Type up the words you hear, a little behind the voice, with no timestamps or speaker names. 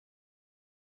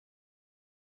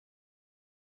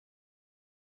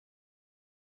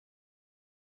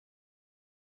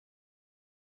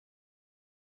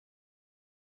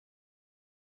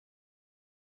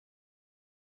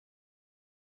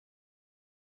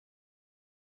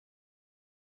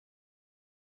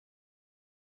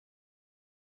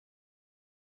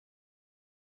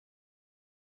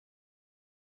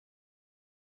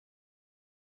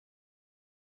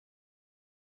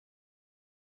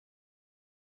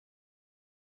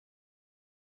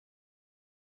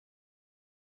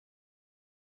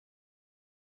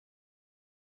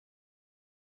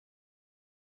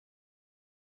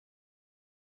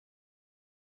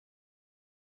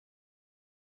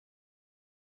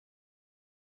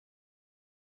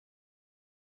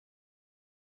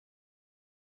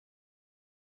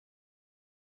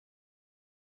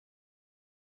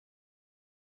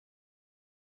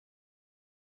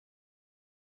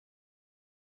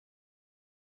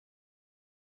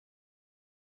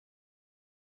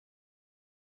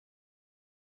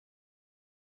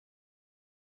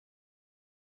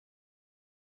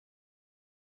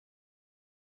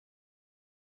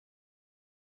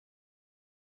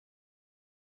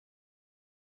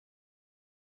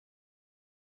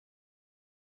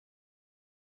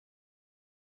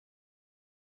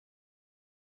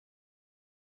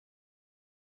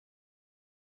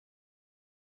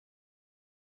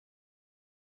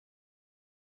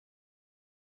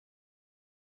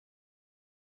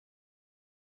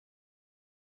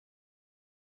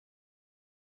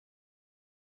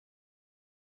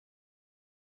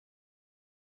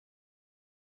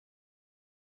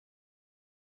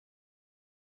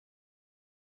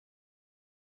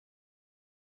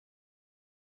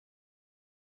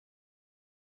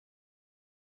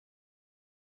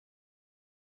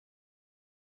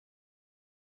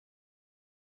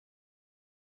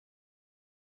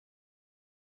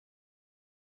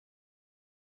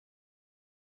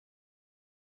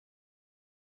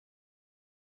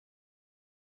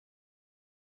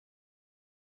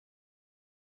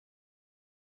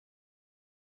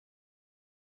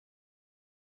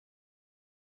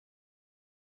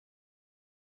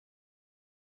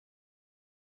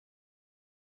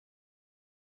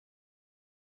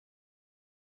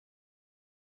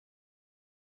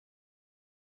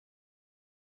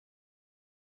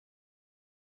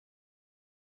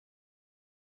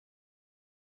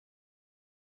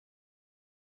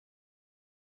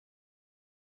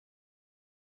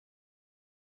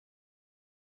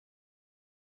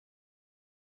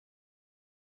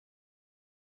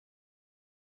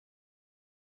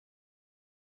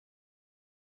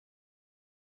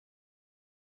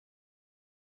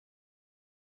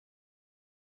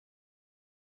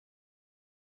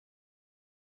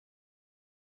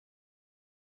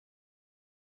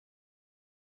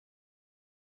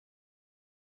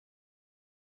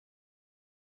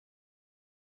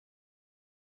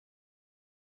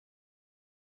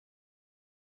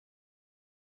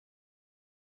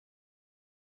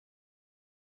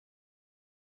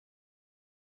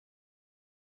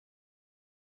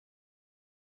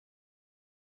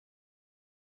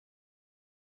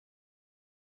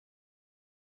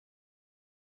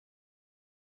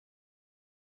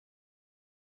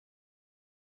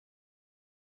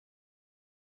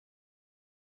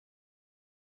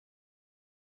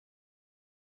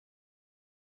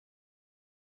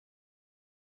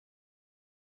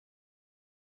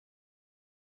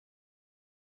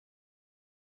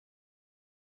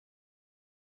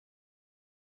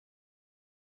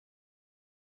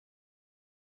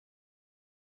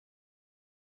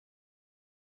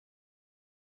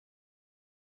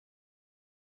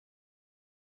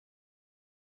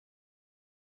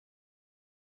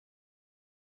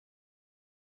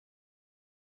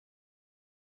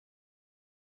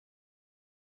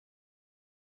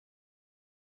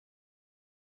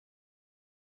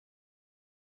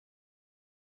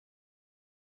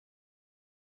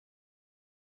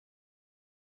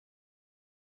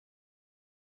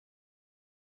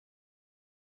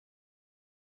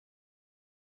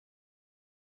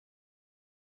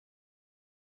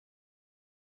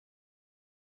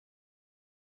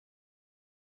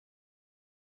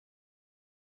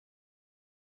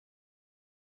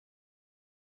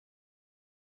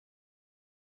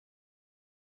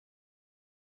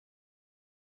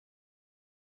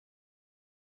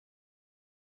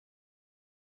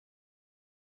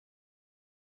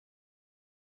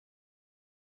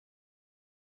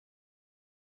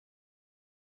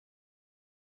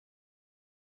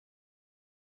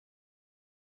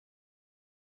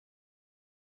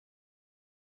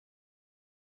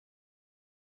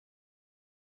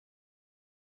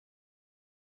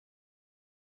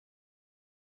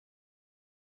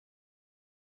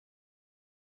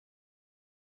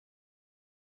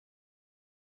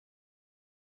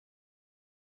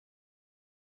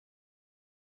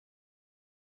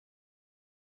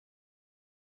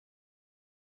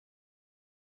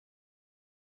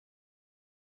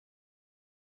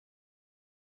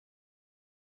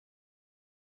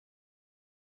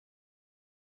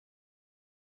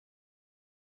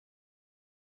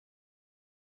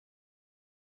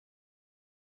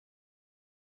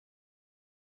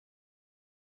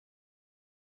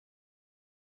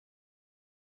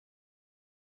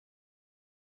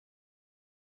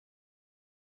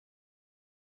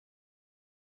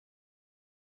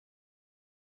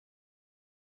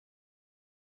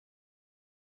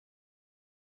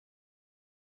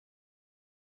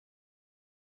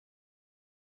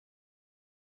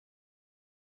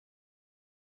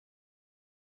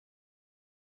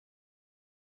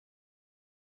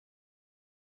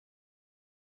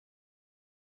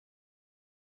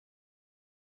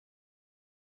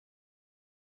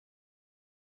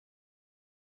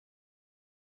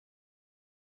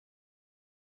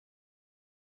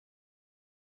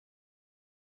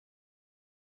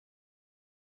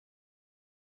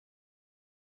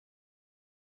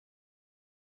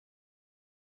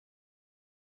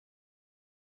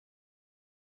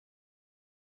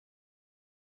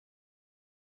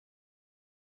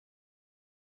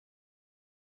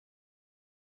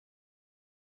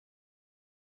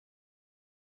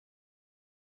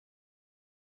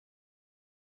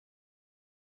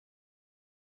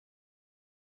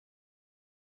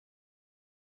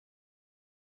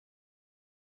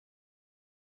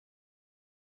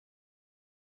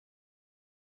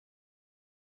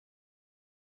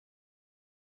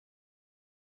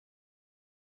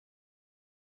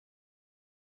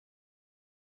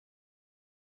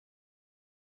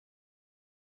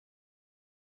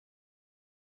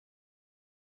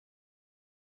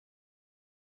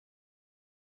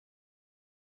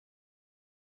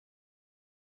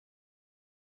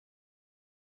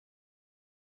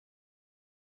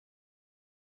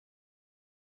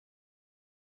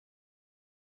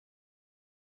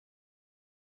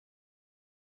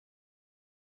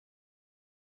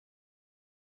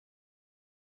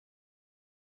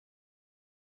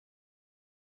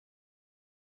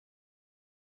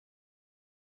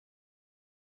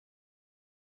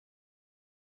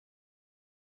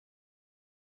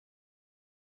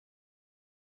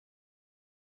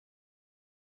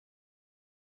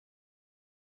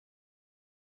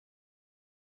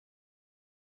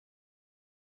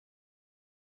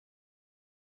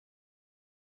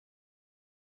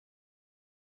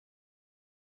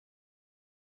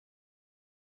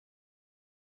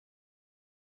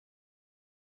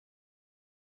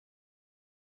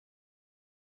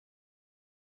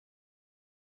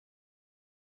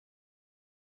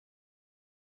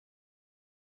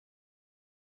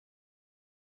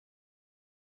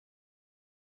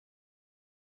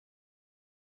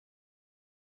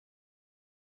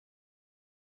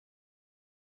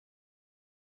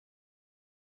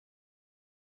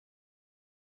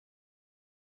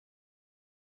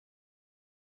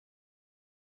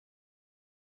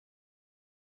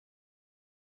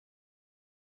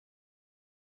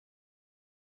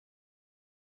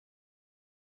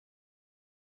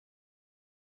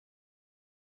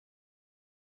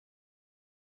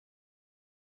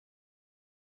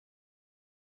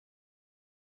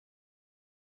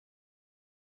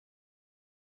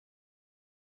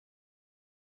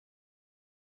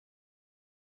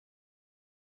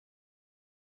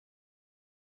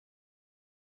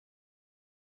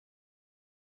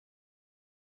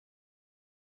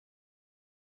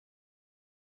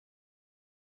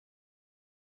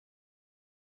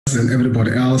and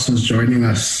everybody else who's joining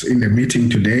us in the meeting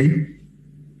today.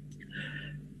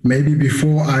 Maybe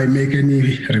before I make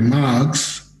any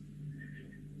remarks,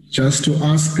 just to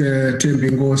ask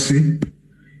Tembingosi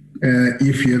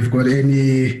if you've got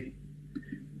any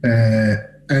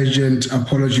urgent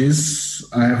apologies.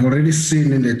 I have already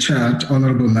seen in the chat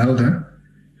Honorable Melder,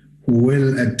 who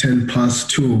will at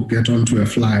 2:10 get onto a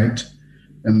flight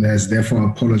and has therefore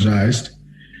apologized.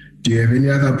 Do you have any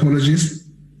other apologies?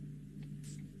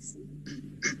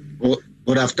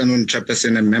 Good afternoon,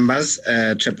 Chairperson and members.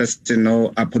 Chairperson,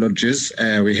 no apologies.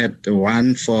 We had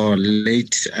one for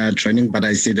late joining, but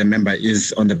I see the member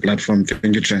is on the platform.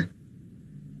 Thank you, Chair.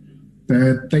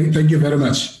 Thank you very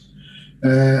much.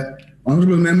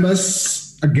 Honorable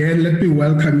members, again, let me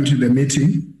welcome you to the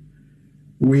meeting.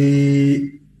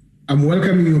 I'm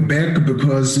welcoming you back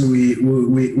because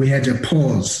we had a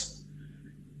pause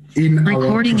in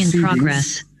recording our proceedings, in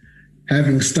progress,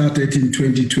 having started in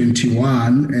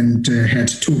 2021 and had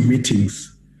 2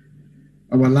 meetings.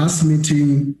 Our last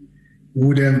meeting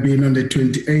would have been on the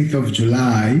 28th of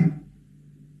July.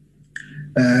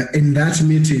 In that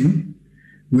meeting,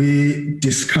 we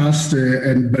discussed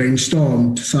and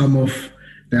brainstormed some of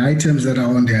the items that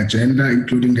are on the agenda,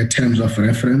 including the terms of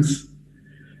reference.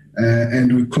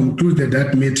 And we concluded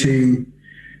that meeting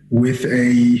with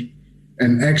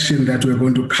an action that we're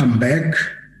going to come back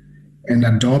and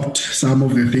adopt some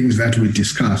of the things that we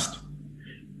discussed.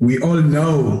 We all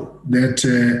know that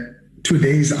 2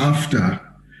 days after,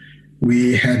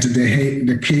 we had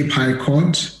the Cape High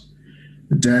Court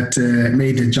that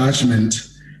made a judgment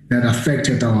that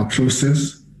affected our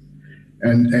process,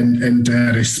 and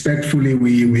respectfully,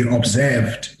 we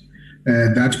observed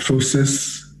that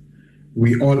process.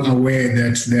 We all aware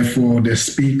that, therefore, the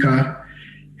Speaker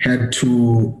had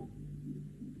to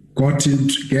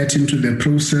get into the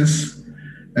process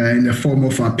in the form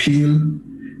of appeal.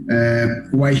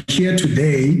 We're here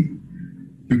today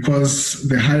because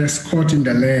the highest court in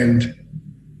the land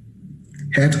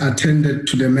had attended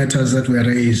to the matters that were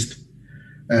raised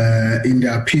in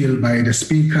the appeal by the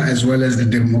Speaker as well as the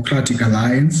Democratic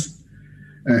Alliance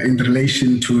in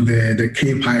relation to the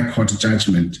Cape High Court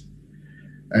judgment.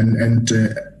 And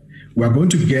we're going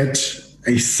to get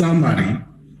a summary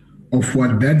of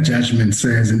what that judgment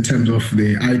says in terms of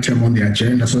the item on the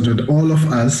agenda so that all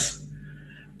of us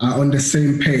are on the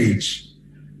same page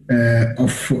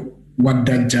of what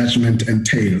that judgment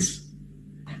entails.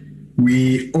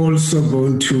 We also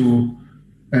going to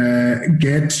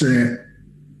get,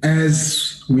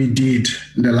 as we did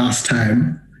the last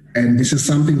time, and this is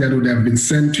something that would have been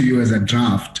sent to you as a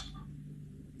draft,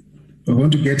 we're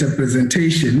going to get a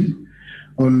presentation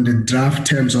on the draft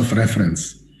terms of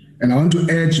reference. And I want to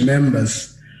urge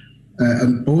members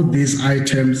on both these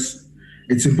items,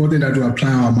 it's important that we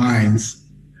apply our minds,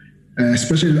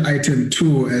 especially item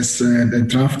 2 as the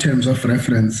draft terms of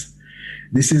reference.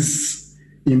 This is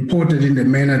important in the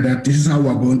manner that this is how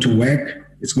we're going to work.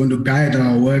 It's going to guide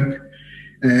our work.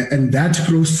 And that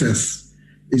process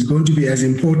is going to be as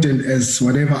important as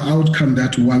whatever outcome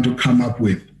that we want to come up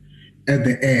with at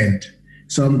the end.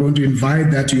 So I'm going to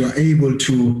invite that you are able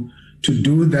to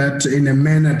do that in a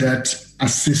manner that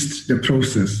assists the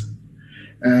process.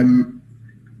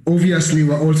 Obviously,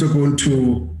 we're also going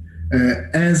to,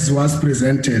 as was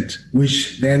presented,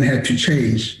 which then had to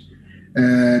change,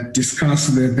 discuss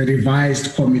the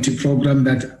revised committee program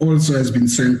that also has been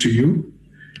sent to you.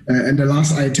 And the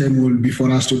last item will be for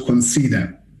us to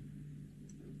consider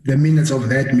the minutes of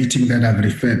that meeting that I've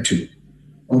referred to,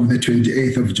 of the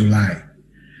 28th of July.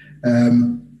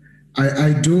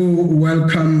 I do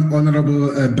welcome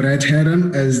Honorable Brad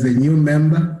Heron as the new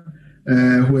member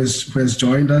who has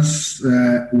joined us.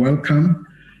 Welcome.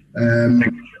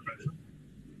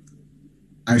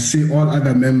 I see all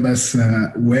other members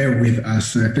were with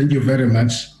us. Thank you very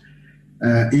much.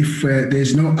 If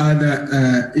there's no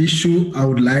other issue, I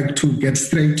would like to get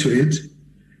straight to it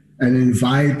and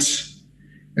invite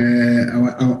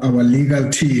our legal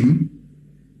team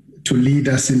to lead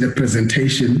us in the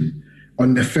presentation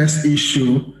on the first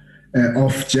issue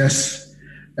of just,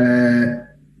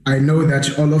 I know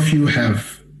that all of you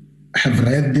have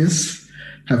read this,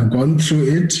 have gone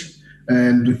through it,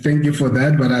 and thank you for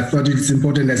that, but I thought it's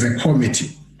important as a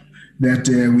committee that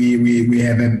we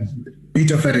have a bit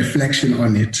of a reflection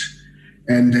on it.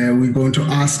 And we're going to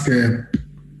ask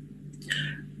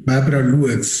Barbara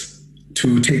Lewis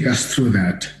to take us through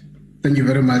that. Thank you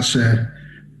very much,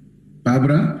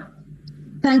 Barbara.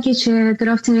 Thank you, Chair. Good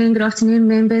afternoon,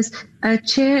 members.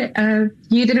 Chair,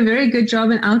 you did a very good job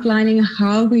in outlining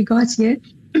how we got here.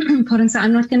 Pardon, so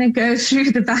I'm not going to go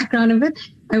through the background of it.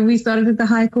 We started at the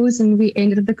High Court and we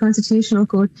ended at the Constitutional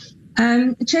Court.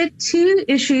 Chair, two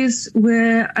issues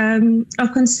were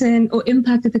of concern or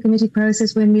impacted the committee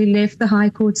process when we left the High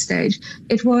Court stage.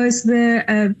 It was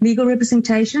the legal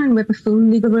representation and whether full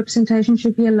legal representation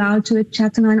should be allowed to a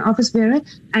Chapter 9 office bearer,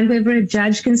 and whether a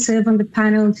judge can serve on the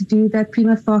panel to do that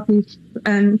prima facie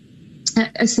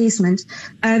assessment.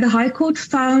 The High Court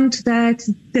found that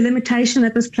the limitation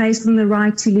that was placed on the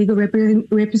right to legal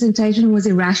representation was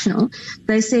irrational.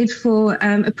 They said for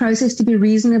a process to be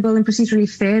reasonable and procedurally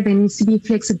fair, there needs to be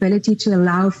flexibility to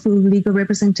allow full legal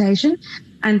representation.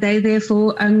 And they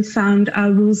therefore found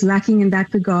our rules lacking in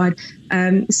that regard.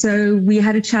 So we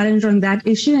had a challenge on that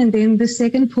issue. And then the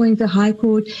second point, the High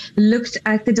Court looked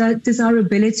at the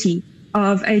desirability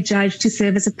of a judge to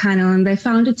serve as a panel, and they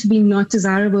found it to be not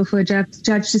desirable for a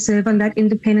judge to serve on that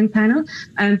independent panel,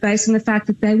 based on the fact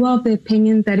that they were of the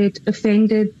opinion that it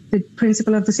offended the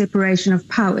principle of the separation of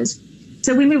powers.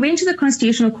 So when we went to the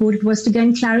Constitutional Court, it was to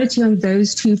gain clarity on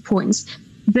those 2 points.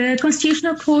 The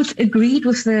Constitutional Court agreed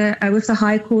with the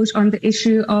High Court on the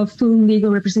issue of full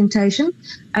legal representation,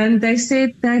 and they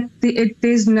said that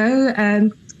there's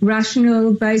no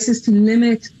rational basis to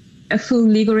limit a full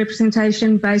legal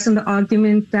representation based on the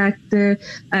argument that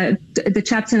the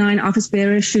Chapter 9 office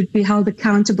bearer should be held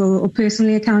accountable or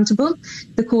personally accountable.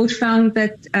 The court found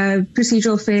that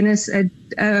procedural fairness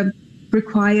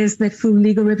requires that full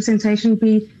legal representation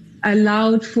be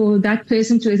allowed for that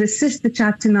person to assist the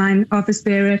Chapter 9 office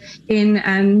bearer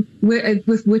in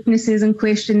with witnesses and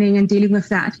questioning and dealing with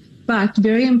that. But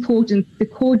very important, the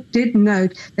court did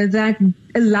note that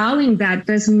allowing that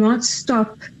does not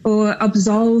stop or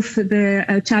absolve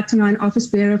the Chapter 9 office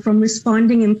bearer from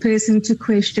responding in person to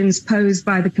questions posed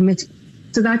by the committee.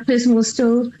 So that person will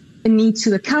still need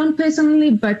to account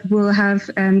personally, but will have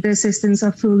the assistance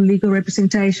of full legal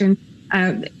representation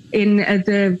in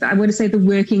the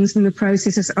workings and the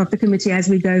processes of the committee as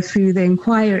we go through the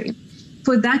inquiry.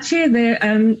 For that, Chair,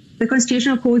 the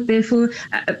Constitutional Court therefore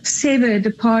severed a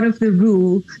part of the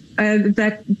rule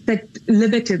that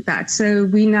limited that. So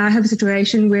we now have a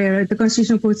situation where the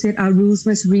Constitutional Court said our rules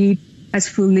must read as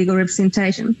full legal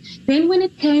representation. Then when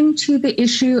it came to the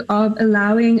issue of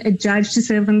allowing a judge to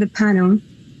serve on the panel,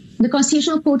 the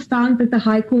Constitutional Court found that the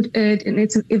High Court erred in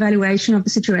its evaluation of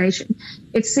the situation.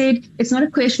 It said it's not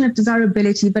a question of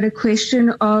desirability, but a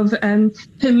question of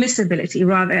permissibility,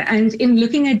 rather. And in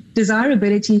looking at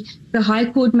desirability, the High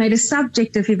Court made a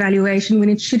subjective evaluation when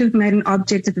it should have made an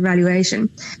objective evaluation.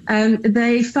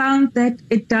 They found that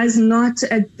it does not,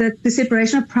 that the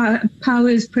separation of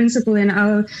powers principle in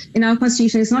our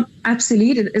Constitution is not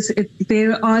absolute.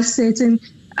 There are certain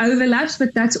overlaps,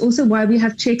 but that's also why we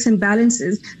have checks and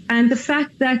balances. And the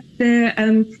fact that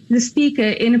the Speaker,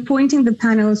 in appointing the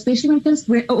panel, especially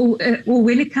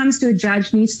when it comes to a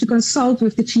judge, needs to consult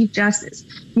with the Chief Justice,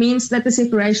 means that the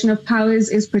separation of powers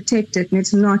is protected and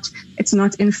it's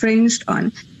not infringed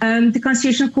on. The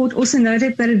Constitutional Court also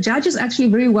noted that a judge is actually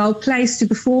very well placed to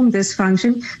perform this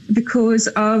function because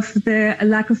of the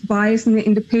lack of bias and the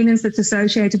independence that's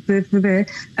associated with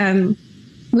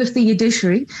the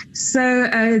judiciary.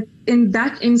 So in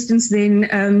that instance, then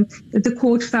the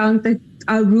court found that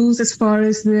our rules as far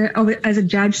as as a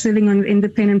judge serving on an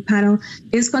independent panel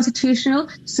is constitutional.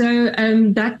 So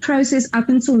that process up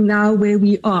until now where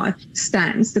we are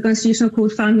stands. The Constitutional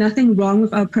Court found nothing wrong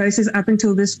with our process up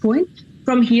until this point.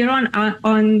 From here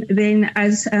on then,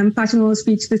 as Fatima will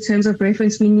speak to the terms of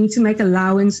reference, we need to make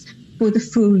allowance for the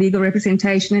full legal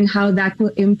representation and how that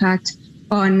will impact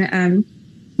on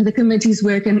the committee's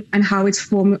work and how it's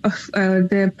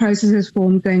the process is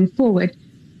formed going forward.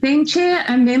 Then, Chair,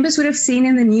 members would have seen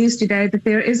in the news today that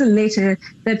there is a letter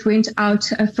that went out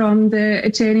from the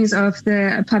attorneys of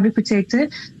the Public Protector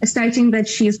stating that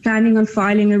she is planning on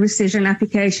filing a rescission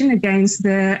application against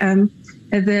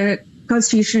the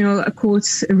Constitutional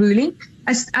Court's ruling.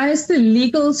 As the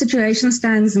legal situation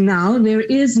stands now, there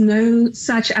is no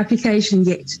such application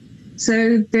yet.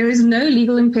 So there is no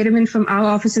legal impediment from our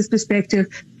office's perspective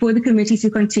for the committee to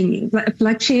continue.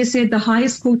 Like Chair said, the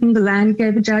highest court in the land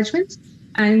gave a judgment,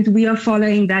 and we are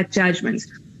following that judgment.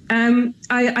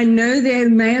 I know there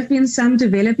may have been some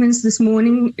developments this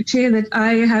morning, Chair, that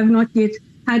I have not yet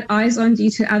had eyes on due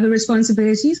to other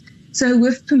responsibilities. So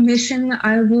with permission,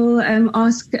 I will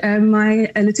ask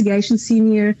my litigation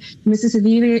senior, Mrs.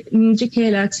 Avira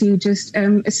Njikela, to just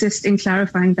assist in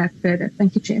clarifying that further.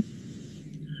 Thank you, Chair.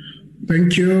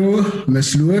 Thank you,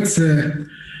 Ms. Lewis. Mr.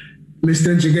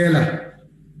 Njikela,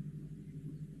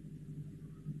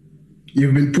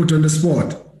 you've been put on the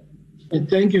spot.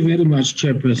 Thank you very much,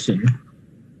 Chairperson.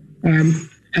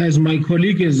 As my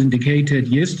colleague has indicated,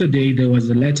 yesterday there was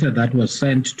a letter that was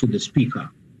sent to the Speaker,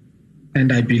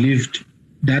 and I believed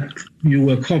that you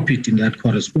were copied in that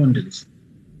correspondence,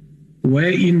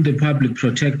 wherein the public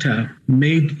protector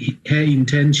made her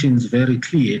intentions very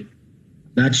clear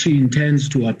that she intends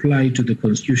to apply to the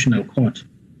Constitutional Court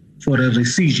for a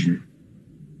rescission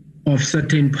of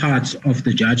certain parts of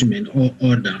the judgment or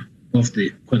order of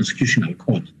the Constitutional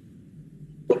Court.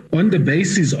 On the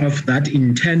basis of that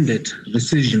intended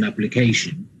rescission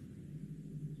application,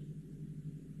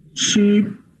 she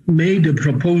made a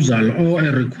proposal or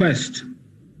a request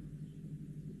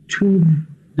to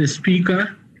the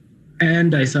Speaker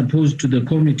and I suppose to the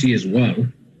committee as well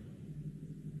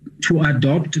to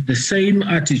adopt the same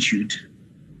attitude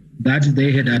that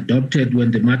they had adopted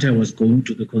when the matter was going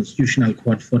to the Constitutional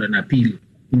Court for an appeal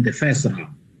in the first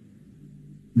round.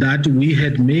 That we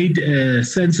had made a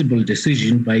sensible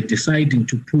decision by deciding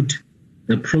to put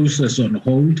the process on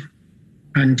hold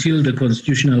until the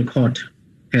Constitutional Court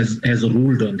has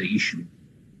ruled on the issue.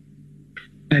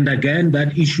 And again,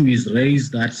 that issue is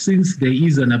raised that since there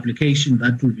is an application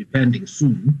that will be pending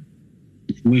soon,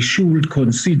 we should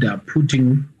consider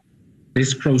putting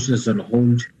this process on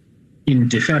hold in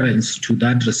deference to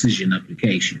that rescission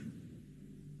application.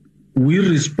 We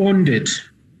responded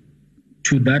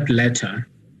to that letter,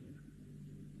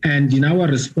 and in our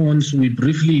response, we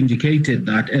briefly indicated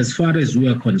that as far as we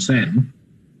are concerned,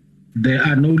 there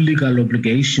are no legal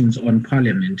obligations on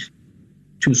Parliament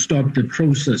to stop the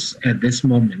process at this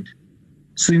moment,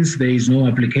 since there is no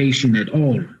application at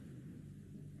all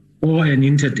or an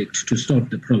interdict to stop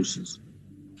the process.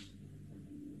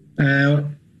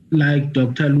 Like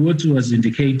Dr. Lutz was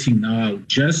indicating now,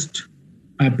 just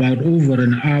about over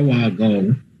an hour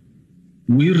ago,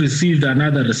 we received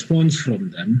another response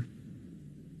from them,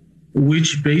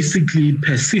 which basically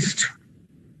persists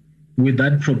with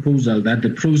that proposal that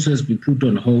the process be put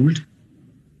on hold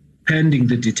pending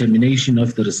the determination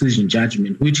of the rescission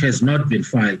judgment, which has not been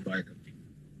filed by them.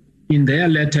 In their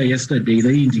letter yesterday,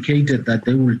 they indicated that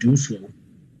they will do so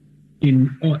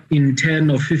in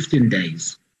 10 or 15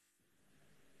 days.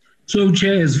 So,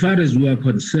 Chair, as far as we are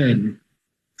concerned,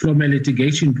 from a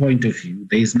litigation point of view,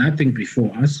 there is nothing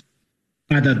before us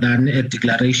other than a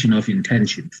declaration of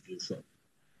intention to do so.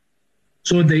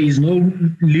 So there is no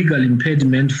legal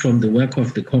impediment from the work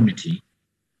of the committee,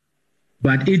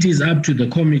 but it is up to the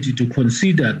committee to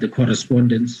consider the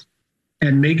correspondence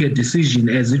and make a decision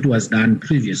as it was done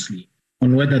previously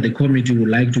on whether the committee would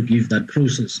like to give that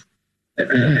process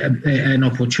an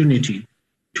opportunity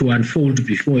to unfold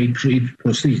before it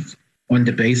proceeds on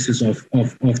the basis of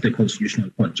the Constitutional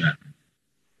Court judgment.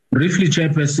 Briefly,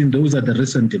 Chairperson, those are the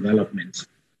recent developments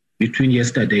between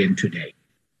yesterday and today.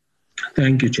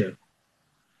 Thank you, Chair.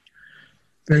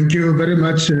 Thank you very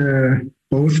much,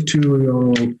 both to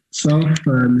yourself,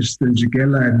 Mr.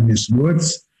 Njikela and Ms.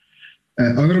 Woods.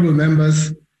 Honorable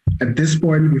members, at this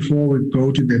point, before we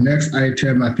go to the next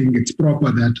item, I think it's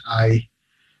proper that I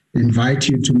invite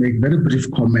you to make very brief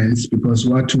comments, because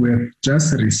what we have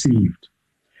just received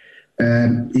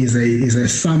is a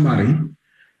summary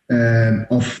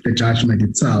of the judgment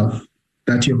itself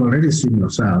that you've already seen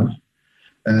yourself,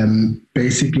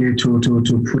 basically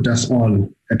to put us all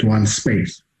at one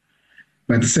space.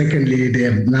 But secondly, they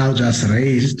have now just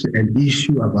raised an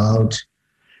issue about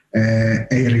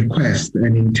a request,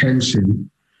 an intention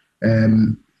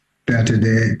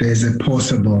that there's a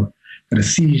possible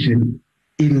rescission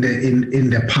in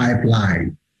the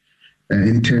pipeline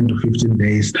in 10 to 15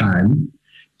 days time.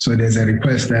 So there's a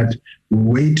request that we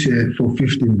wait for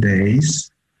 15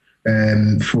 days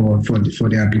for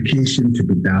the application to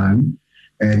be done,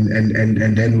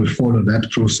 and then we follow that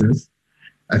process.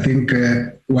 I think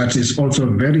what is also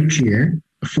very clear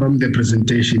from the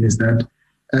presentation is that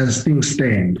as things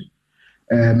stand,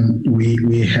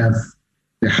 we have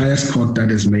the highest court that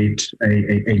has made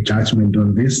a judgment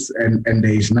on this, and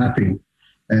there is nothing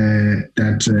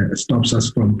that stops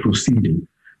us from proceeding.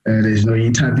 There is no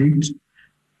interdict,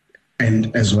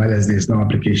 and as well as there's no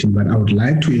application. But I would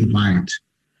like to invite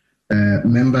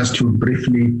members to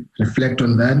briefly reflect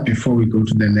on that before we go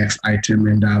to the next item.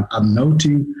 And I'm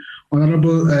noting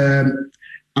Honorable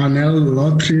Arnel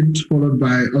Lothrit, followed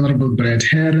by Honorable Brett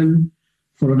Herron,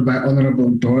 followed by Honorable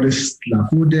Doris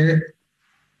Lahude,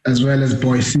 as well as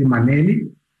Boise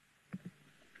Maneli.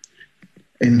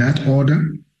 In that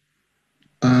order.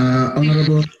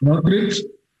 Honorable Lothrit.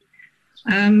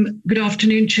 Good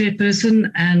afternoon,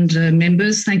 Chairperson and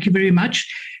members. Thank you very much.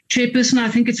 Chairperson, I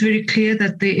think it's very clear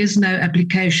that there is no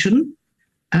application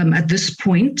at this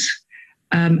point.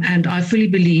 And I fully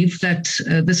believe that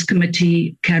this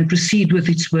committee can proceed with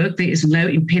its work. There is no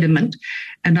impediment.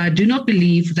 And I do not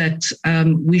believe that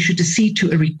we should accede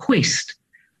to a request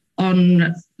on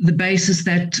the basis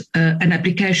that an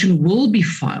application will be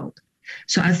filed.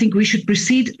 So I think we should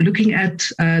proceed. Looking at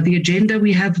the agenda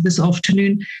we have this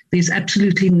afternoon, there's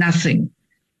absolutely nothing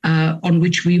on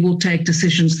which we will take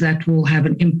decisions that will have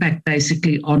an impact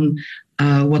basically on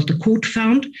what the court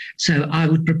found. So I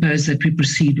would propose that we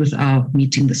proceed with our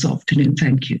meeting this afternoon.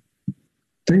 Thank you.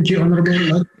 Thank you,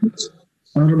 Honourable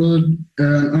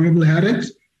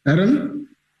Aaron.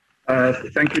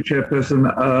 Thank you, Chairperson.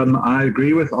 I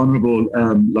agree with Honourable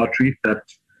Lottery that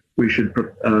we should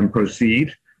proceed.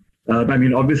 I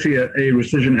mean, obviously, a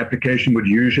rescission application would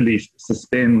usually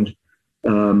suspend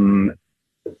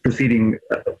proceedings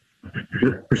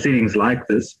like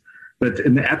this. But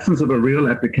in the absence of a real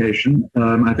application,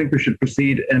 I think we should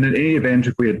proceed. And in any event,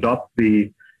 if we adopt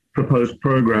the proposed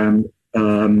program,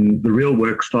 the real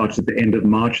work starts at the end of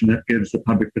March, and that gives the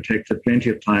public protector plenty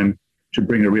of time to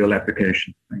bring a real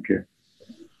application. Thank you.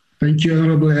 Thank you,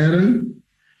 Honourable Aaron.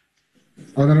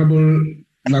 Honourable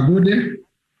Lagude.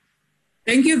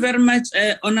 Thank you very much,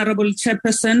 Honourable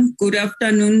Chairperson. Good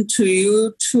afternoon to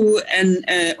you two and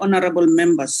honourable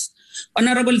members.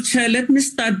 Honourable Chair, let me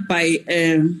start by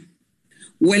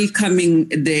welcoming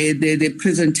the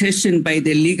presentation by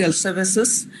the legal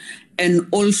services and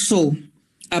also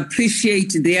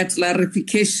appreciate their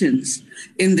clarifications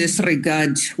in this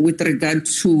regard with regard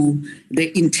to the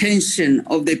intention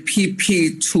of the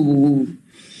PP to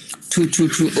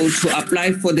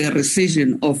apply for the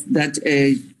rescission of that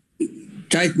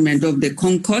judgment of the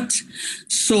Concord.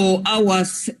 So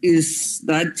ours is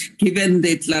that, given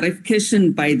the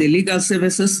clarification by the legal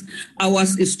services,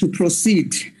 ours is to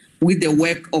proceed with the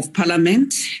work of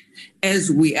Parliament as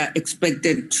we are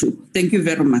expected to. Thank you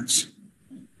very much.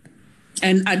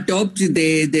 And adopt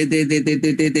the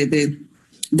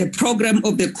program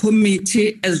of the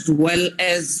committee as well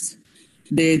as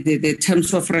the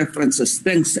terms of references.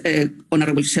 Thanks,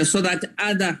 Honourable Chair, so that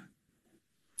other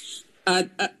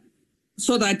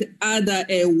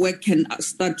work can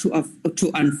start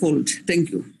to unfold. Thank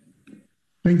you.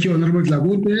 Thank you, Honourable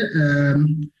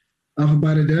Lagude.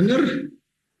 Agbare Denner.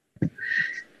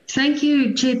 Thank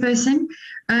you, Chairperson,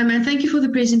 and thank you for the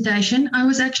presentation. I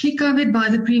was actually covered by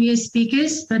the previous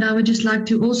speakers, but I would just like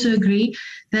to also agree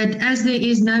that as there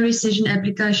is no rescission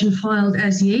application filed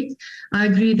as yet, I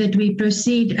agree that we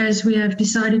proceed as we have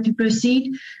decided to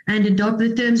proceed and adopt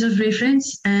the terms of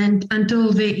reference, and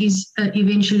until there is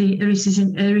eventually a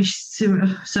rescission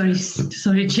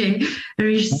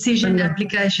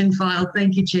application filed.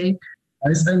 Thank you, Chair.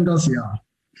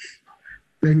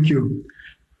 Thank you.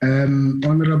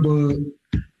 Honourable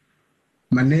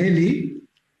Maneli.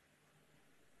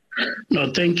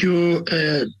 No, thank you,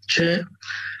 Chair.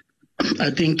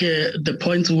 I think the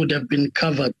points would have been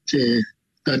covered,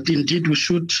 that indeed we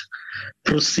should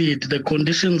proceed. The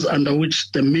conditions under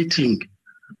which the meeting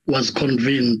was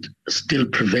convened still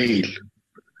prevail.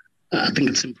 I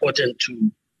think it's important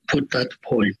to put that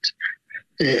point.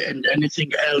 And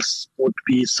anything else would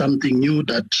be something new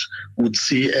that we'd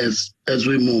see as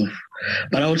we move.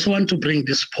 But I also want to bring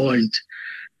this point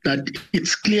that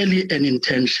it's clearly an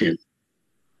intention.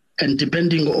 And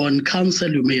depending on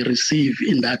counsel you may receive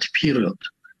in that period,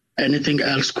 anything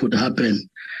else could happen.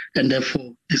 And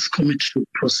therefore, this committee should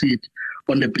proceed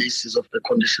on the basis of the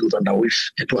conditions under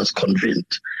which it was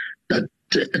convened. That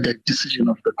the decision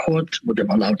of the court would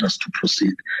have allowed us to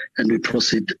proceed. And we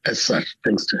proceed as such.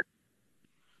 Thanks, Chair.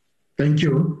 Thank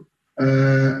you.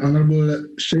 Honourable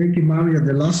Sheikh Imam, you're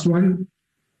the last one.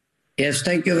 Yes,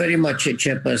 thank you very much,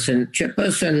 Chairperson.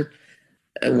 Chairperson,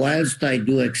 whilst I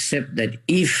do accept that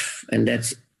if a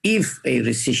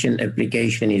rescission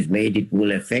application is made, it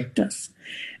will affect us.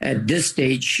 At this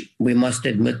stage, we must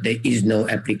admit there is no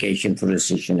application for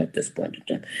rescission at this point in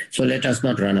time. So let us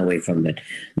not run away from that.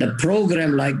 The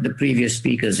program, like the previous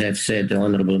speakers have said, the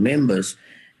honourable members,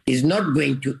 is not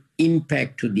going to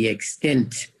impact to the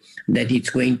extent that it's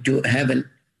going to have an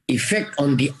effect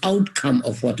on the outcome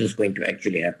of what is going to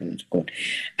actually happen in the court.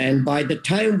 And by the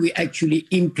time we actually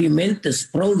implement this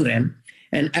program,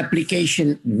 an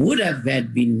application would have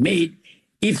been made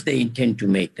if they intend to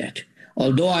make that.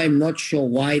 Although I'm not sure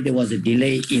why there was a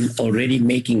delay in already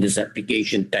making this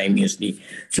application timeously.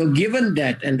 So given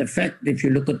that and the fact that if you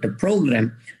look at the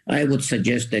program, I would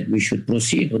suggest that we should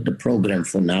proceed with the program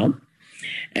for now.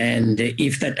 And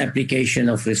if that application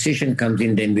of rescission comes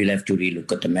in, then we'll have to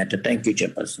relook at the matter. Thank you,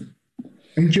 Chairperson.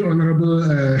 Thank you,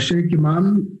 Honourable Sheikh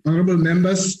Imam. Honourable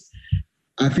members,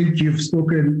 I think you've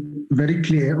spoken very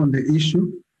clear on the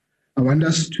issue. I want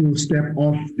us to step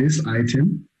off this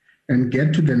item and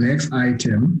get to the next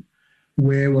item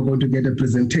where we're going to get a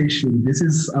presentation. This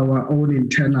is our own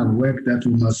internal work that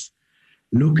we must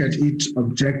look at it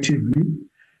objectively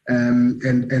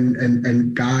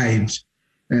and guide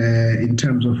in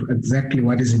terms of exactly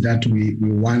what is it that we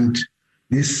want.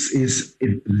 This is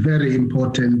very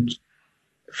important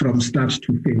from start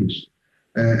to finish.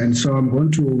 And so I'm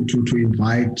going to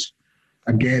invite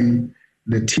again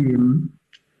the team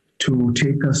to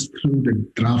take us through the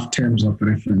draft terms of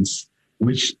reference,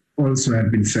 which also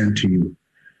have been sent to you.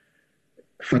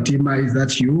 Fatima, is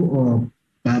that you or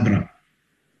Barbara?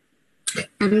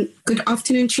 Good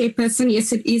afternoon, Chairperson.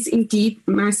 Yes, it is indeed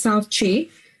myself, Chair.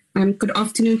 Good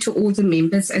afternoon to all the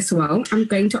members as well. I'm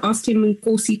going to ask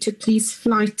Enquiry to please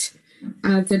flight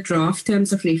the draft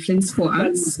terms of reference for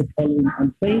us.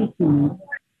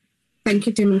 Thank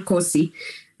you, Enquiry.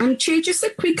 Chair, just a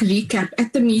quick recap.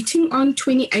 At the meeting on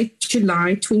 28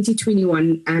 July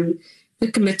 2021,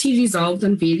 the committee resolved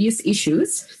on various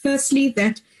issues. Firstly,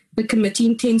 that the committee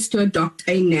intends to adopt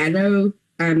a narrow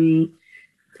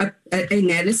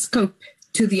scope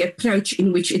to the approach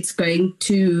in which it's going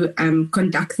to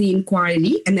conduct the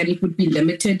inquiry, and that it would be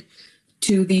limited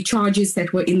to the charges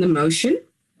that were in the motion.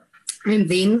 And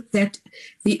then that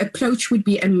the approach would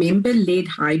be a member-led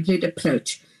hybrid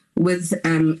approach with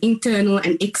internal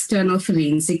and external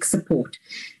forensic support.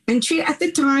 And Chair, at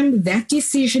the time, that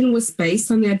decision was based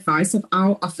on the advice of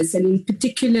our office, and in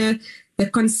particular, the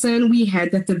concern we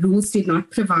had that the rules did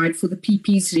not provide for the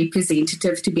PP's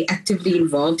representative to be actively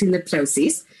involved in the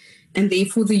process, and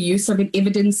therefore the use of an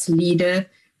evidence leader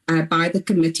by the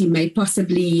committee may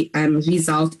possibly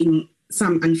result in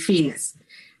some unfairness.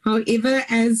 However,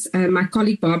 as my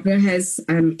colleague Barbara has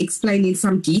explained in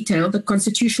some detail, the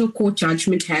Constitutional Court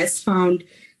judgment has found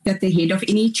that the head of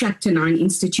any Chapter 9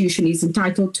 institution is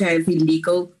entitled to have a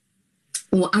legal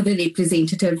or other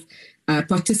representative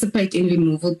participate in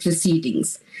removal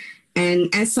proceedings.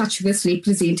 And as such, this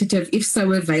representative, if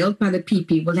so availed by the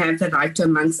PP, will have the right to,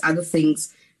 amongst other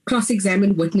things,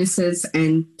 cross-examine witnesses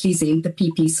and present the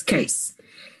PP's case.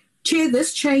 Chair,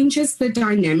 this changes the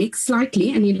dynamic slightly,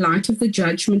 and in light of the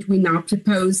judgment, we now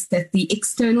propose that the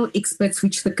external experts,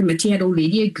 which the committee had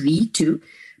already agreed to,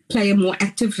 play a more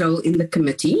active role in the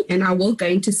committee. And I will go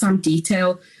into some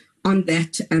detail on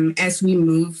that as we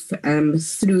move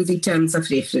through the terms of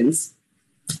reference.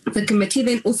 The committee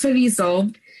then also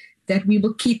resolved that we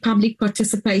will keep public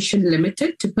participation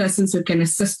limited to persons who can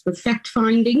assist with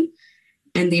fact-finding,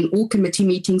 and then all committee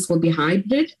meetings will be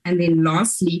hybrid. And then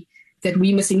lastly, that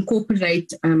we must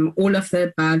incorporate all of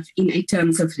the above in a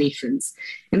terms of reference.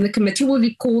 And the committee will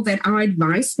recall that our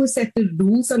advice was that the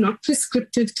rules are not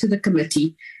prescriptive to the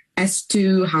committee as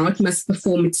to how it must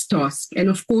perform its task. And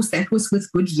of course, that was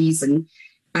with good reason.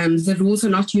 The rules are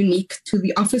not unique to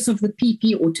the office of the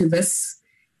PP or to this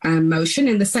motion,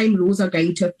 and the same rules are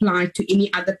going to apply to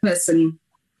any other person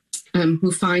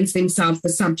who finds themselves the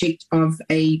subject of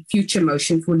a future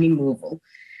motion for removal.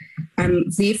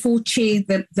 Therefore, Chair,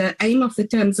 the aim of the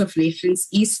terms of reference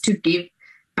is to give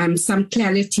some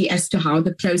clarity as to how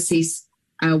the process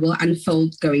will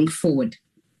unfold going forward.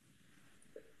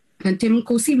 And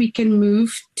Enquiry, we can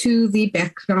move to the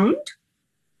background.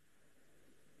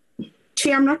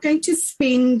 Chair, I'm not going to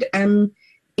spend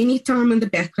any time on the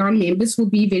background. Members will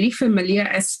be very familiar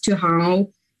as to how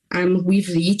we've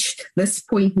reached this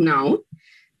point now,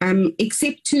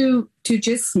 except to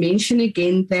just mention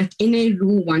again that NA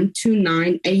Rule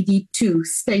 129AD2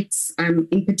 states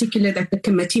in particular that the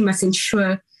committee must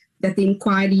ensure that the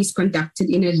inquiry is conducted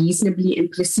in a reasonably and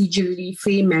procedurally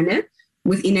fair manner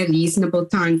within a reasonable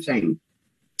time frame.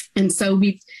 And so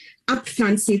we've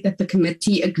upfront said that the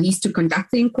committee agrees to conduct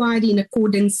the inquiry in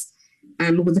accordance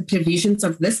with the provisions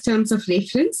of this terms of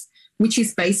reference, which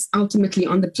is based ultimately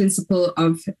on the principle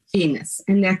of fairness,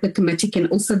 and that the committee can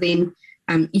also then,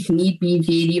 if need be,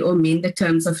 vary or amend the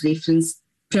terms of reference,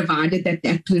 provided that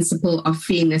that principle of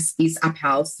fairness is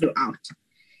upheld throughout.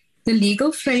 The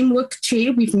legal framework,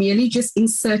 Chair, we've merely just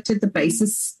inserted the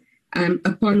basis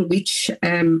upon which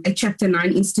a Chapter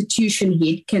 9 institution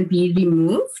head can be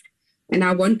removed. And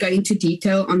I won't go into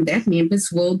detail on that.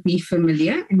 Members will be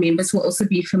familiar, and members will also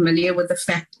be familiar with the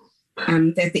fact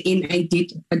that the NA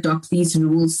did adopt these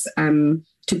rules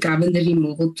to govern the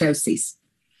removal process.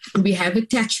 We have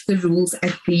attached the rules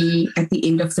at the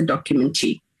end of the document,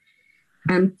 Chair.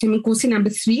 Enquiry number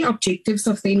 3, objectives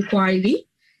of the inquiry.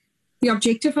 The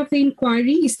objective of the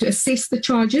inquiry is to assess the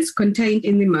charges contained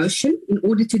in the motion in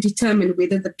order to determine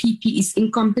whether the PP is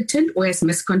incompetent or has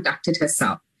misconducted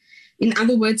herself. In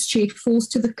other words, Chair, it falls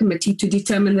to the committee to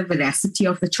determine the veracity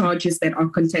of the charges that are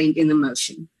contained in the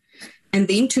motion, and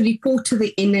then to report to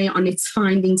the NA on its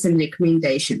findings and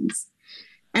recommendations.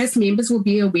 As members will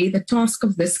be aware, the task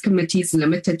of this committee is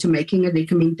limited to making a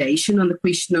recommendation on the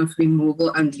question of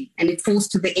removal only, and it falls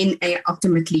to the NA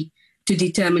ultimately to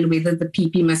determine whether the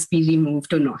PP must be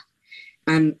removed or not.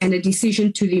 And a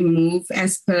decision to remove,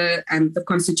 as per the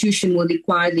Constitution, will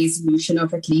require resolution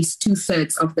of at least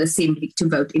 2/3 of the Assembly to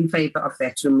vote in favour of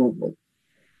that removal.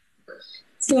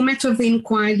 Format of the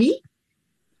inquiry.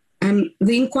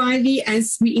 The inquiry,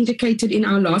 as we indicated in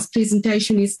our last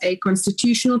presentation, is a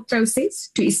constitutional process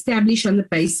to establish on the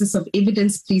basis of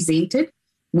evidence presented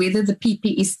whether the PP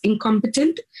is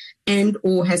incompetent and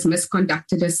or has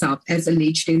misconducted herself as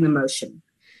alleged in the motion.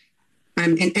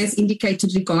 And as indicated,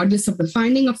 regardless of the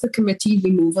finding of the committee,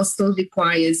 removal still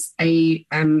requires a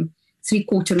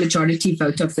 3/4 majority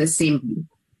vote of the Assembly.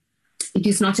 It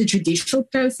is not a judicial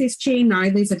process, Chair,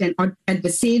 neither is it an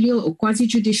adversarial or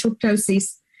quasi-judicial process,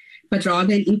 but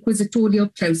rather an inquisitorial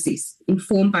process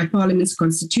informed by Parliament's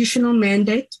constitutional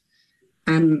mandate,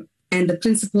 and the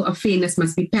principle of fairness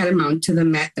must be paramount to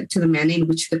the manner in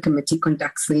which the committee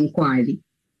conducts the inquiry.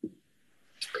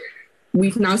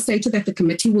 We've now stated that the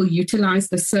committee will utilize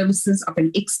the services of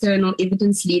an external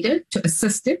evidence leader to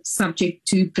assist it, subject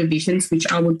to provisions which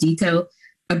I will detail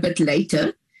a bit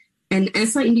later. And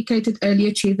as I indicated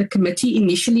earlier, Chair, the committee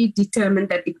initially determined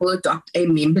that it will adopt a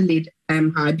member-led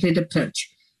hybrid approach.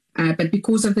 But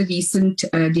because of the recent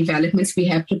developments, we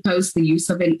have proposed the use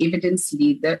of an evidence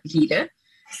leader.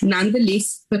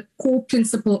 Nonetheless, the core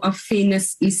principle of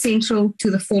fairness is central to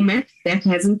the format. That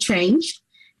hasn't changed.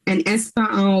 And as per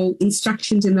our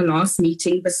instructions in the last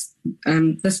meeting,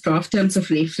 this draft terms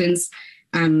of reference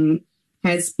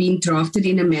has been drafted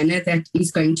in a manner that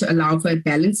is going to allow for a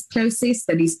balanced process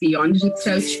that is beyond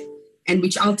reproach and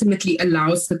which ultimately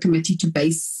allows the committee to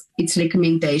base its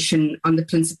recommendation on the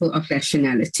principle of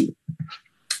rationality.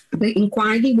 The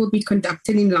inquiry will be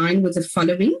conducted in line with the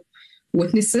following: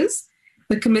 witnesses.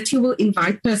 The committee will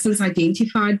invite persons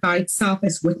identified by itself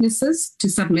as witnesses to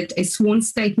submit a sworn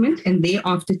statement and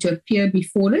thereafter to appear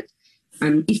before it,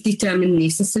 if determined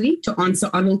necessary, to answer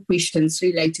oral questions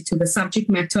related to the subject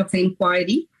matter of the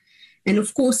inquiry. And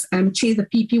of course, Chair, the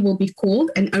PP will be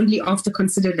called, and only after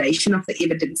consideration of the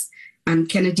evidence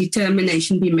can a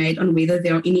determination be made on whether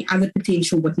there are any other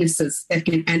potential witnesses that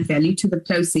can add value to the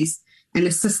process and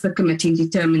assist the committee in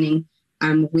determining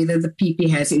whether the PP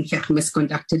has in fact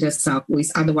misconducted herself or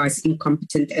is otherwise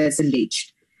incompetent as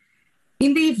alleged.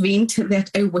 In the event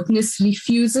that a witness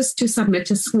refuses to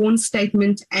submit a sworn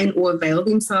statement and or avail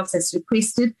themselves as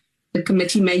requested, the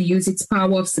committee may use its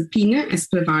power of subpoena as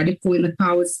provided for in the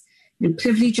Powers and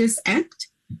Privileges Act.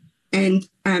 And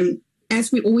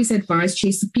as we always advise,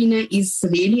 Chair, subpoena is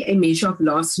really a measure of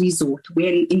last resort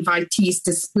when invitees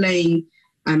displaying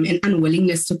an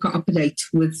unwillingness to cooperate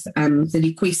with the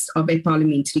request of a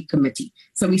parliamentary committee.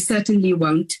 So we certainly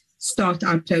won't start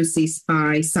our process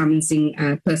by summoning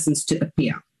persons to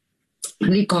appear.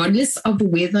 Regardless of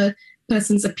whether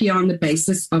persons appear on the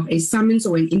basis of a summons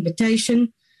or an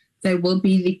invitation, they will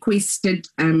be requested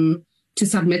to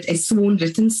submit a sworn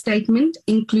written statement,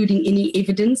 including any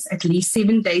evidence at least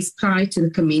 7 days prior to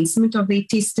the commencement of their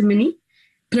testimony,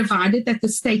 provided that the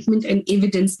statement and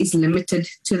evidence is limited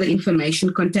to the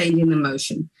information contained in the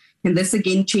motion. And this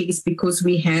again, Chair, is because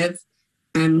we have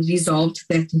resolved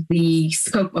that the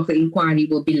scope of the inquiry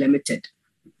will be limited.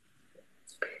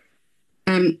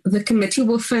 The committee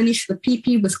will furnish the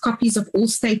PP with copies of all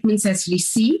statements as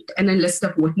received and a list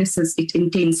of witnesses it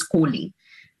intends calling.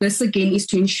 This again is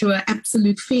to ensure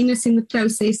absolute fairness in the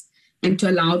process and to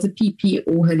allow the PP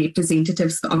or her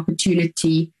representatives the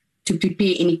opportunity to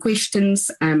prepare any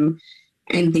questions and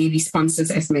their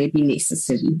responses as may be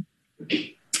necessary.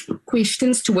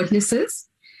 Questions to witnesses.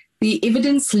 The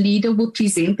evidence leader will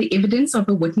present the evidence of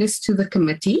a witness to the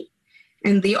committee,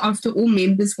 and thereafter all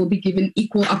members will be given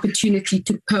equal opportunity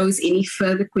to pose any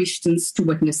further questions to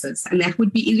witnesses, and that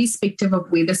would be irrespective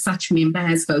of whether such member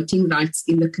has voting rights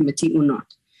in the committee or not.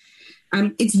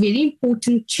 It's very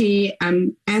important, Chair,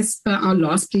 as per our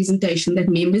last presentation, that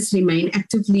members remain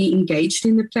actively engaged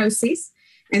in the process,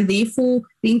 and therefore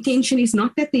the intention is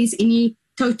not that there's any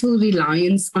total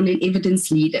reliance on an evidence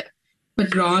leader,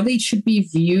 but rather it should be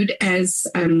viewed as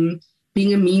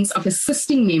being a means of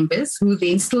assisting members who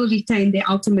then still retain their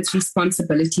ultimate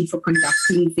responsibility for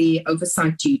conducting their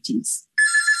oversight duties.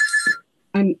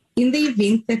 In the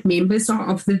event that members are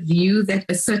of the view that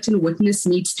a certain witness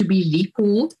needs to be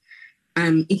recalled,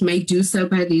 it may do so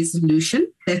by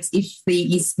resolution. That's if there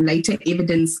is later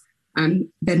evidence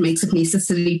that makes it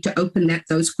necessary to open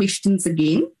those questions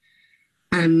again.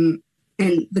 And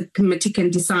the committee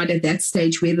can decide at that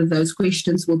stage whether those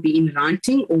questions will be in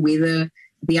writing or whether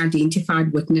the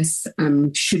identified witness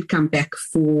should come back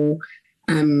for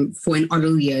an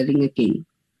oral hearing again.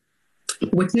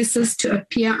 Witnesses to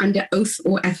appear under oath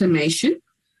or affirmation.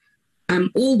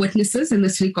 All witnesses, and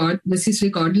this is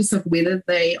regardless of whether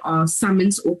they are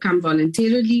summoned or come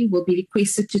voluntarily, will be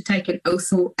requested to take an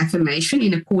oath or affirmation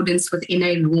in accordance with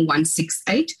NA Rule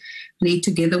 168, read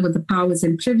together with the Powers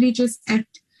and Privileges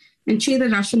Act. And Chair, the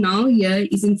rationale here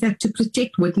is in fact to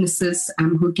protect witnesses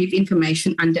who give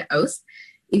information under oath,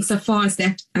 insofar as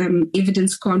that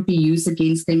evidence can't be used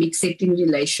against them except in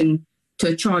relation to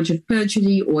a charge of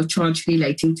perjury or a charge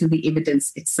relating to the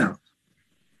evidence itself.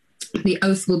 The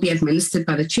oath will be administered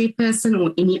by the chairperson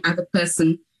or any other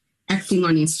person acting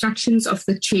on instructions of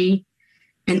the chair,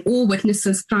 and all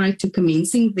witnesses prior to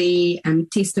commencing their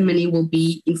testimony will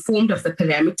be informed of the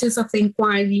parameters of the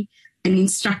inquiry and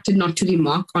instructed not to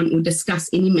remark on or discuss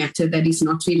any matter that is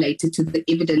not related to the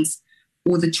evidence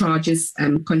or the charges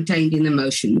contained in the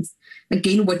motions.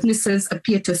 Again, witnesses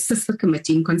appear to assist the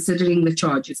committee in considering the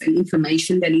charges, and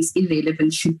information that is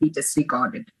irrelevant should be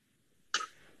disregarded.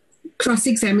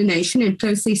 Cross-examination and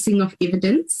processing of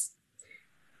evidence.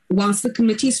 Whilst the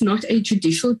committee is not a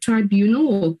judicial tribunal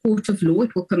or a court of law,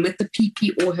 it will permit the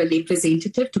PP or her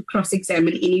representative to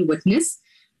cross-examine any witness,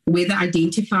 whether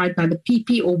identified by the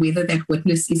PP or whether that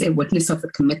witness is a witness of the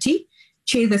committee.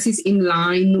 Chair, this is in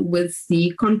line with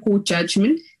the Concord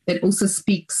judgment that also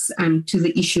speaks to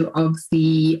the issue of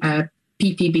the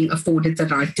PP being afforded the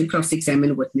right to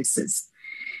cross-examine witnesses.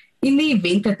 In the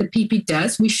event that the PP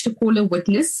does wish to call a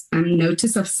witness,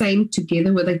 notice of same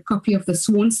together with a copy of the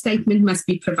sworn statement must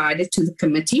be provided to the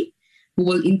committee, who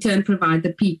will in turn provide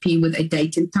the PP with a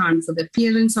date and time for the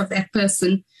appearance of that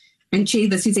person. And Chair,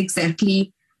 this is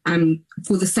exactly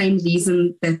for the same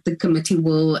reason that the committee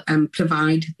will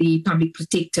provide the public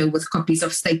protector with copies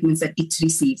of statements that it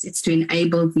receives. It's to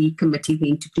enable the committee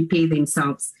then to prepare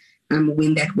themselves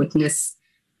when that witness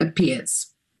appears.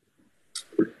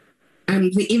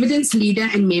 The evidence leader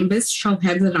and members shall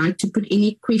have the right to put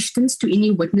any questions to any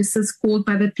witnesses called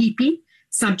by the PP,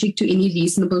 subject to any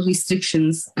reasonable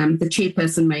restrictions the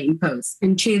chairperson may impose.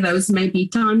 And Chair, those may be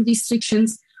time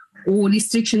restrictions or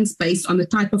restrictions based on the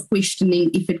type of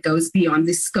questioning if it goes beyond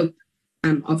the scope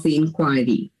of the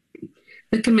inquiry.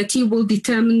 The committee will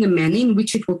determine the manner in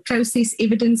which it will process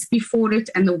evidence before it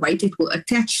and the weight it will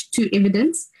attach to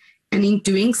evidence. And in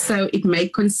doing so, it may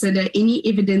consider any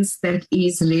evidence that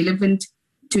is relevant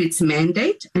to its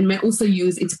mandate and may also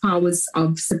use its powers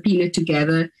of subpoena to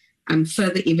gather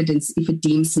further evidence if it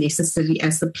deems necessary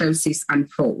as the process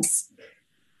unfolds.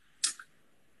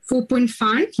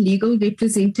 4.5, legal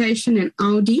representation and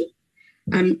Audi.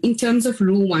 In terms of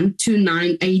Rule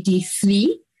 129 AD3,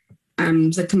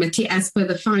 the committee, as per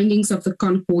the findings of the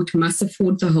Concord, must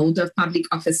afford the holder of public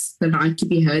office the right to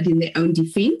be heard in their own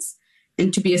defense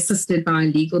and to be assisted by a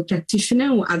legal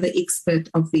practitioner or other expert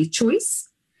of their choice.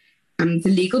 The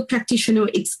legal practitioner or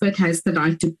expert has the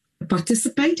right to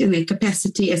participate in their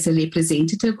capacity as a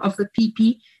representative of the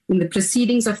PP in the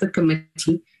proceedings of the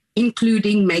committee,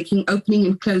 including making opening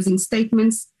and closing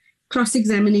statements,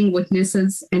 cross-examining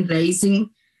witnesses, and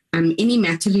raising any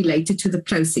matter related to the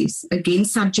process, again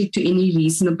subject to any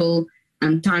reasonable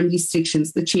time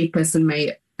restrictions the chairperson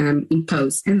may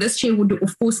impose. And this, Chair, would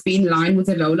of course be in line with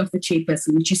the role of the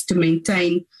chairperson, which is to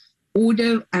maintain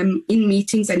order in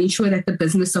meetings and ensure that the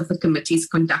business of the committee is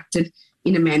conducted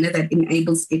in a manner that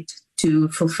enables it to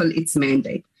fulfill its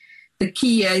mandate. The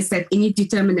key here is that any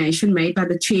determination made by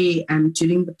the chair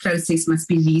during the process must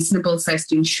be reasonable so as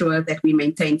to ensure that we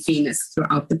maintain fairness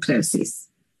throughout the process.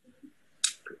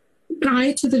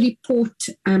 Prior to the report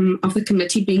of the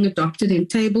committee being adopted and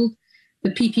tabled, the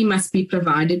PP must be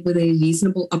provided with a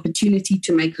reasonable opportunity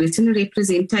to make written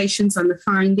representations on the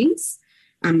findings,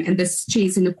 and this, Chair,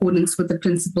 is in accordance with the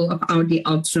principle of audi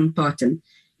alteram partem.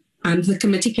 The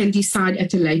committee can decide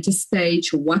at a later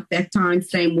stage what that time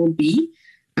frame will be.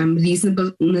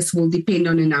 Reasonableness will depend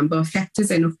on a number of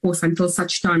factors, and of course, until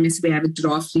such time as we have a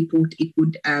draft report, it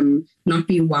would not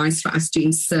be wise for us to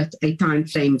insert a time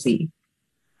frame there.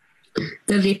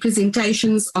 The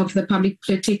representations of the public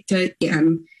protector,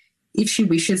 if she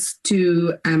wishes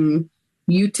to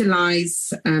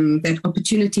utilize that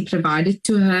opportunity provided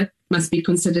to her, must be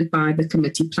considered by the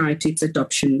committee prior to its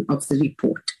adoption of the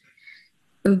report.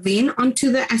 Then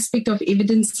onto the aspect of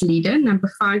evidence leader, number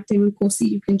 5, Damon Corsi,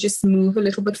 you can just move a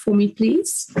little bit for me,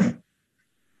 please.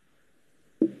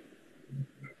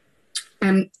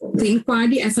 The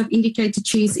inquiry, as I've indicated,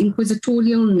 Chair, is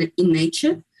inquisitorial in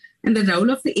nature, and the role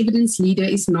of the evidence leader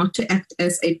is not to act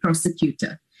as a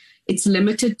prosecutor. It's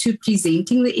limited to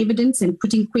presenting the evidence and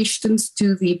putting questions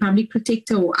to the public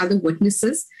protector or other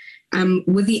witnesses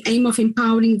with the aim of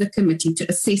empowering the committee to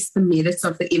assess the merits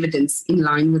of the evidence in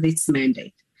line with its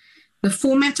mandate. The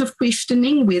format of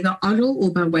questioning, whether oral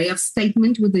or by way of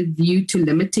statement with a view to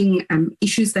limiting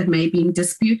issues that may be in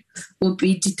dispute, will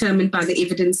be determined by the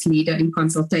evidence leader in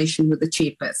consultation with the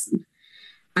chairperson.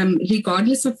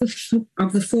 Regardless of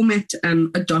the format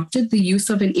adopted, the use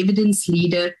of an evidence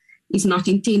leader is not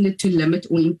intended to limit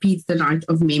or impede the right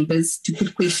of members to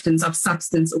put questions of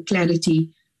substance or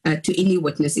clarity to any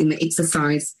witness in the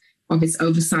exercise of its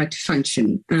oversight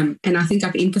function. And I think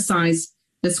I've emphasized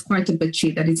this quite a bit,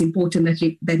 Chair, that it's important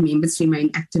that members remain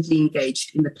actively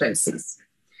engaged in the process.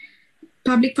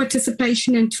 Public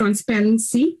participation and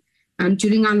transparency.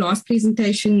 During our last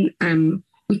presentation,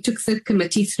 we took the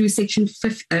committee through Section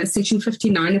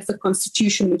 59 of the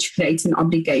Constitution, which creates an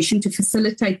obligation to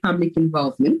facilitate public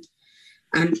involvement.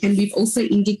 And we've also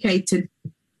indicated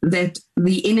that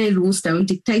the NA rules don't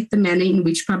dictate the manner in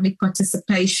which public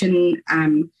participation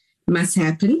must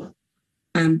happen.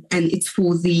 And it's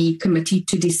for the committee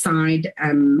to decide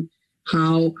how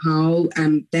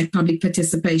that public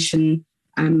participation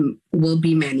will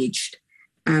be managed.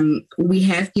 We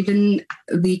have given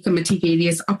the committee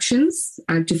various options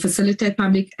to facilitate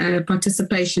public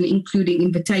participation, including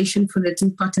invitation for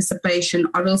written participation,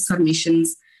 oral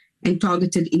submissions, and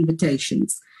targeted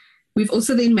invitations. We've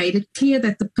also then made it clear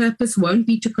that the purpose won't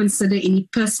be to consider any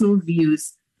personal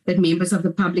views that members of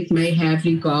the public may have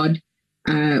with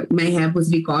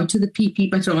regard to the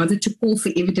PP, but rather to call for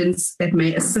evidence that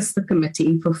may assist the committee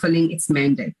in fulfilling its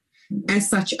mandate. As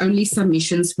such, only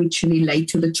submissions which relate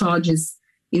to the charges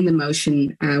in the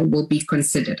motion will be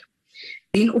considered.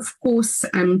 Then, of course,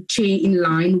 Chair, in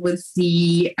line with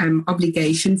the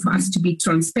obligation for us to be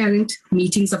transparent,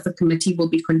 meetings of the committee will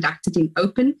be conducted in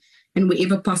open and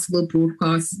wherever possible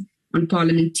broadcast on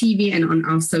Parliament TV and on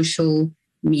our social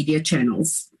media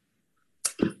channels.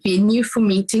 Venue for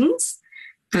meetings.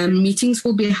 Meetings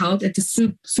will be held at a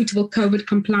suitable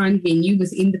COVID-compliant venue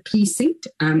within the precinct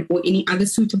or any other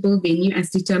suitable venue as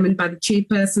determined by the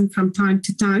chairperson from time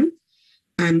to time.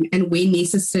 And where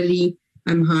necessary,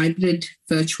 hybrid,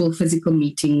 virtual, physical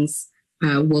meetings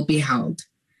will be held.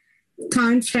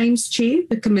 Time frames, Chair.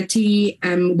 The committee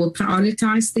will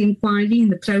prioritise the inquiry in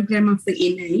the programme of the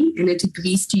NA, and it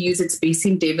agrees to use its best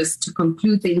endeavours to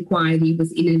conclude the inquiry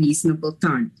within a reasonable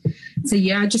time. So,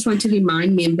 I just want to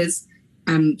remind members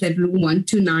that Rule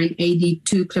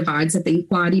 12982 provides that the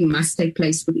inquiry must take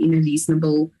place within a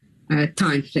reasonable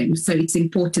time frame. So, it's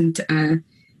important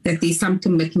that there's some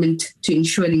commitment to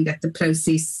ensuring that the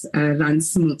process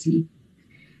runs smoothly.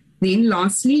 Then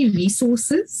lastly,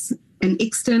 resources, an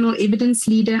external evidence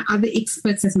leader, other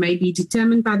experts as may be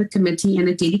determined by the committee, and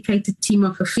a dedicated team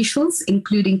of officials,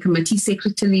 including committee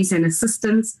secretaries and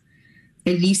assistants,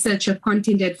 a researcher,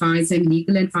 content advisor, and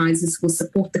legal advisors will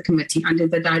support the committee under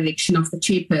the direction of the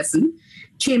chairperson.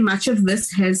 Chair, much of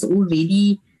this has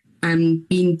already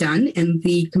been done, and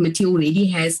the committee already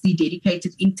has the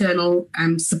dedicated internal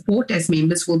support, as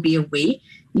members will be aware.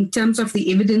 In terms of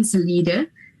the evidence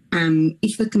leader,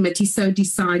 if the committee so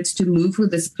decides to move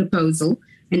with this proposal,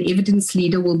 an evidence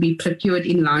leader will be procured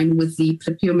in line with the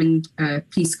procurement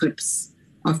prescripts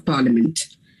of Parliament.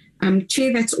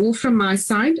 Chair, that's all from my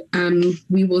side.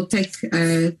 We will take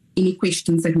any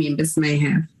questions that members may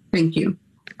have. Thank you.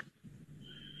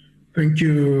 Thank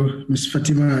you, Ms.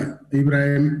 Fatima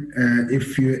Ibrahim.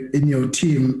 If you in your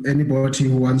team, anybody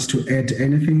who wants to add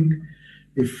anything,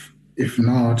 if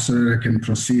not, so that I can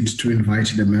proceed to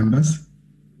invite the members.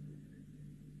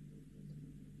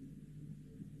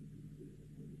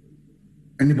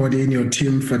 Anybody in your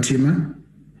team, Fatima,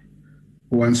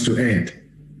 who wants to add?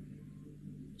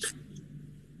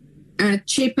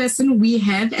 Chairperson, we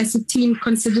have as a team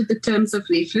considered the terms of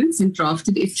reference and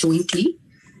drafted it jointly.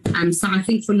 So I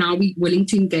think for now we're willing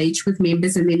to engage with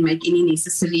members and then make any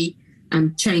necessary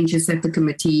changes that the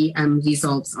committee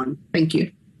resolves on. Thank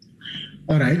you.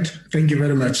 All right. Thank you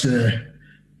very much,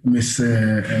 Ms.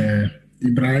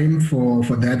 Ibrahim, for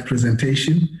that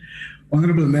presentation.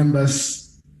 Honorable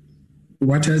members,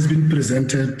 what has been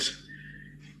presented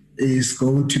is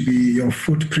going to be your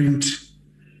footprint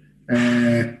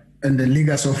and the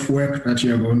legacy of work that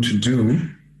you are going to do.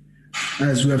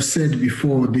 As we have said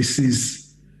before, this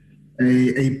is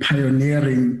a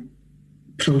pioneering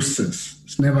process.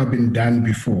 It's never been done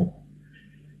before.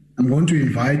 I'm going to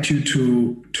invite you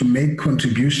to make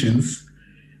contributions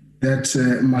that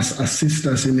must assist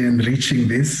us in enriching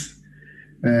this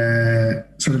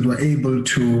so that we're able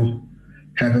to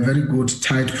have a very good,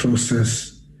 tight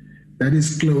process that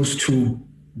is close to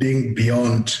being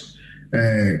beyond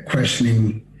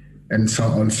questioning and so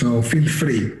on. So feel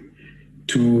free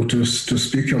to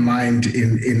speak your mind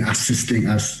in assisting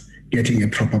us getting a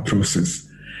proper process.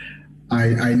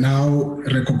 I now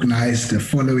recognize the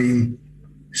following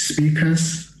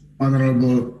speakers: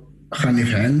 Honorable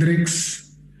Hanif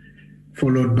Hendricks,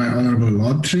 followed by Honorable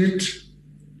Lottrit,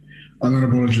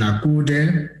 Honorable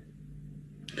Dlakude,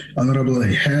 Honorable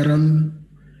Heron,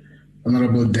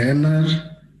 Honorable Denner,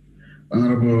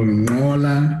 Honorable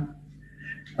Ngola,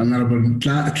 Honorable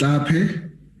Tlape,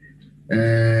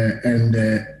 and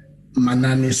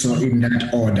Manani, so in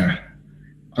that order.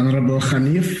 Honorable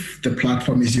Hanif, the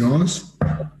platform is yours.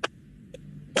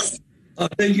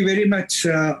 Thank you very much,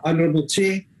 Honorable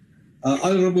Chair.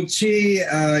 Honorable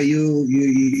Chair, you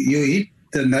hit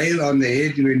the nail on the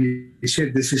head when you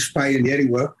said this is pioneering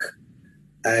work,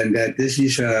 and that this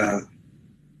is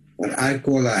what I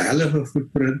call a hell of a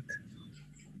footprint.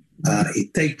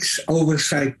 It takes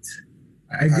oversight.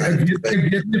 I get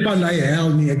if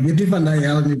I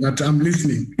help me, but I'm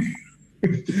listening.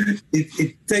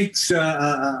 It takes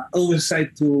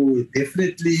oversight to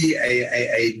definitely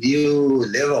a new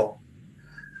level.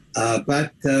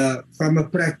 But from a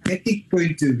pragmatic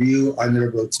point of view,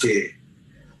 Honorable Chair,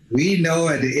 we know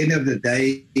at the end of the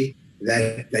day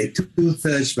that a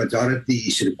 2/3 majority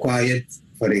is required,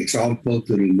 for example,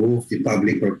 to remove the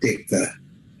public protector.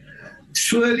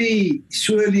 Surely,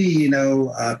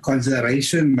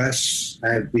 consideration must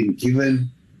have been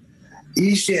given.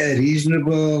 Is there a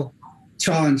reasonable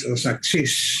chance or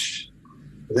success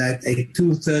that a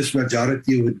 2/3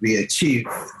 majority would be achieved?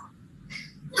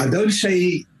 I don't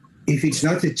say if it's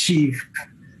not achieved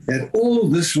that all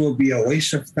this will be a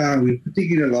waste of time. We're putting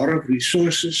in a lot of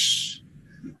resources.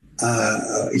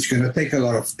 It's going to take a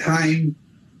lot of time.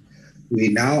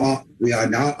 We are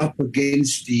now up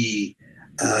against the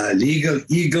legal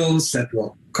eagles that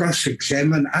will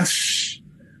cross-examine us.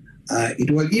 It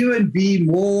will even be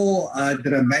more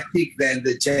dramatic than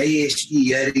the JSE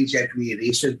hearings that we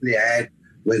recently had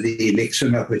with the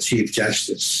election of a Chief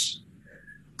Justice.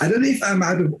 I don't know if I'm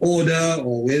out of order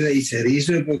or whether it's a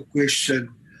reasonable question,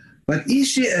 but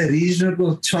is there a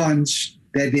reasonable chance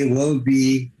that there will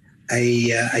be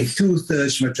a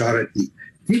 2/3 majority?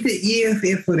 Did the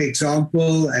EFF, for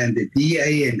example, and the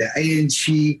DA and the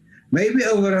ANC, maybe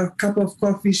over a cup of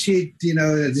coffee said,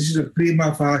 this is a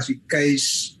prima facie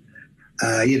case,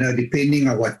 depending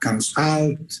on what comes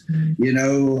out,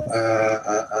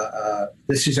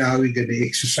 this is how we're going to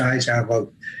exercise our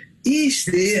vote. Is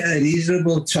there a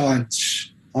reasonable chance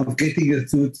of getting a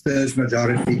 2/3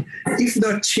 majority? If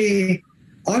not, Chair,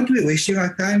 aren't we wasting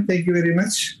our time? Thank you very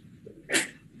much.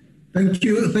 Thank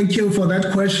you for that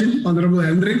question, Honorable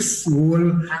Hendricks. We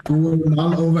will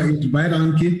mull over it. By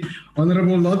Ranki.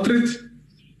 Honorable Lottrit.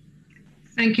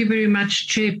 Thank you very much,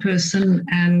 Chairperson.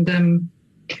 And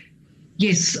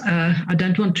yes, I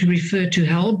don't want to refer to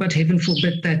hell, but heaven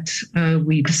forbid that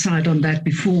we decide on that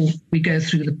before we go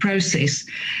through the process.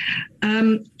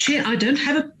 Chair, I don't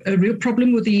have a real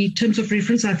problem with the terms of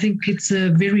reference. I think it's a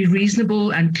very reasonable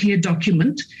and clear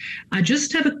document. I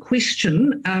just have a question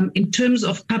in terms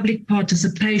of public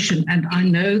participation. And I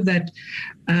know that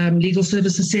Legal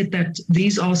Services said that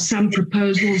these are some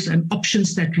proposals and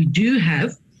options that we do have,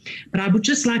 but I would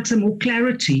just like some more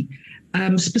clarity.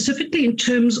 Specifically in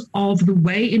terms of the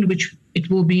way in which it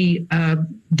will be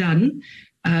done,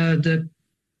 the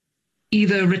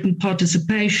either written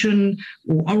participation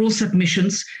or oral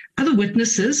submissions. Other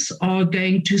witnesses are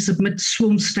going to submit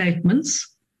sworn statements.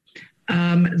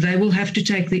 They will have to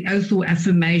take the oath or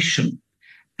affirmation.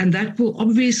 And that will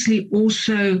obviously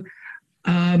also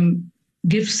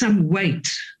give some weight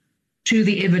to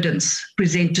the evidence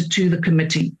presented to the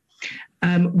committee.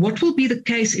 What will be the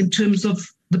case in terms of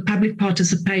the public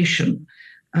participation?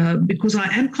 Because I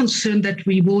am concerned that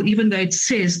we will, even though it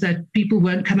says that people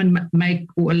won't come and make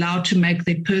or allowed to make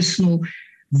their personal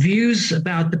views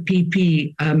about the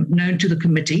PP known to the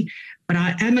committee, but I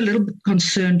am a little bit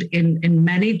concerned in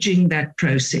managing that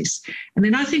process. And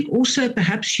then I think also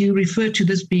perhaps you refer to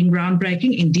this being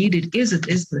groundbreaking. Indeed, it is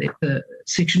the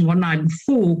Section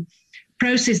 194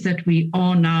 process that we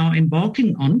are now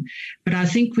embarking on. But I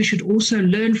think we should also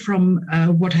learn from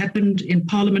what happened in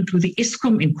Parliament with the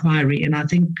Eskom inquiry. And I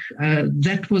think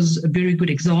that was a very good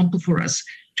example for us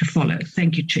to follow.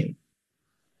 Thank you, Chair.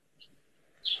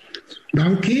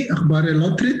 Dankie, Agbare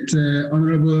Lottrit,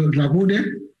 Honorable Dlakude.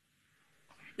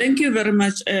 Thank you very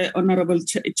much, Honorable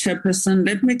Chairperson.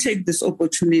 Let me take this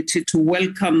opportunity to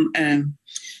welcome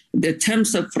the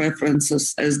terms of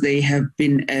references as they have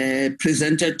been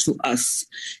presented to us.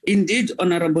 Indeed,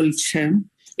 Honorable Chair,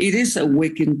 it is a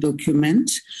working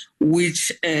document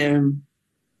which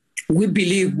we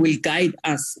believe will guide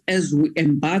us as we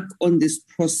embark on this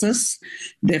process,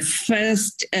 the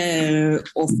first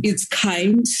of its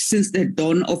kind since the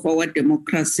dawn of our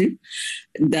democracy,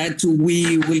 that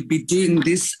we will be doing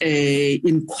this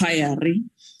inquiry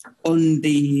on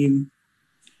the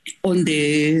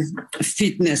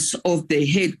fitness of the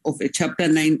head of a Chapter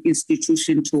 9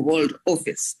 institution to hold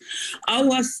office.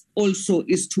 Ours also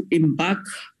is to embark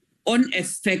on a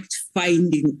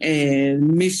fact-finding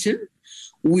mission.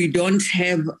 We don't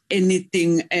have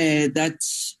anything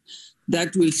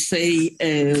that will say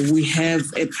we have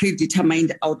a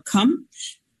predetermined outcome.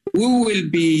 We will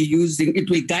be using,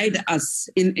 it will guide us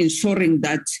in ensuring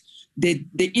that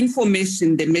the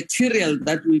information, the material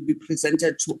that will be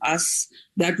presented to us,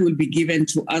 that will be given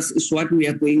to us is what we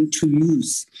are going to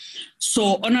use.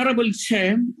 So, Honorable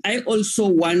Chair, I also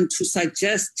want to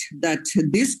suggest that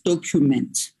this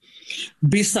document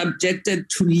be subjected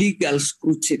to legal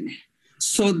scrutiny,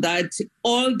 so that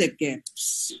all the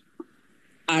gaps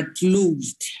are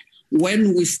closed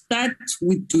when we start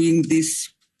with doing this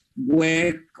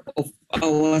work of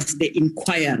ours, the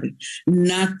inquiry.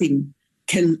 Nothing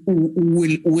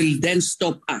will then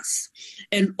stop us.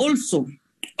 And also,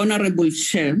 Honorable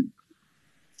Chair,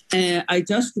 I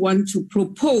just want to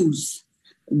propose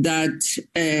that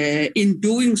in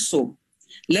doing so,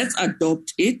 let's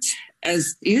adopt it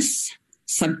as is,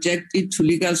 subject it to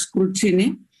legal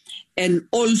scrutiny, and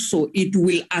also it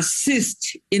will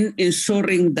assist in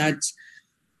ensuring that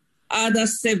other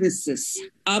services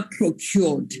are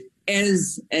procured.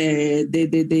 As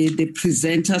the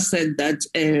presenter said, that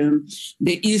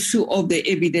the issue of the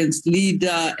evidence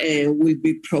leader will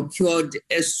be procured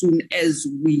as soon as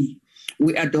we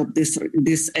adopt these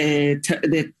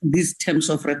terms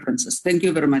of references. Thank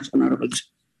you very much, Honorable Chair.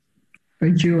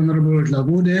 Thank you, Honorable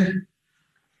Lagude.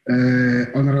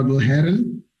 Honorable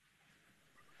Heron.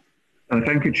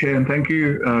 Thank you, Chair, and thank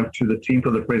you to the team for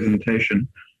the presentation.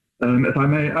 If I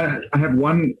may, I have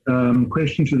one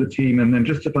question to the team, and then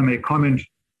just if I may comment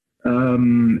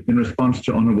in response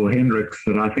to Honorable Hendricks,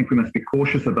 that I think we must be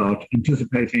cautious about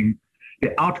anticipating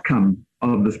the outcome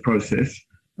of this process.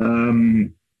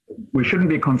 We shouldn't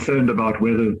be concerned about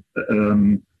whether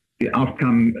the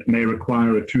outcome may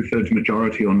require a 2/3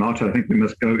 majority or not. I think we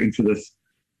must go into this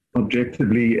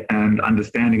objectively and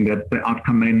understanding that the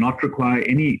outcome may not require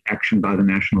any action by the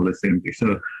National Assembly.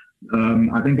 So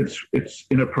I think it's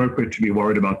inappropriate to be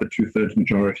worried about the 2/3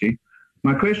 majority.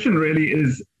 My question really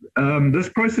is, this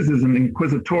process is an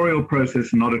inquisitorial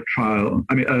process, not a trial.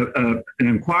 I mean, an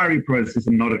inquiry process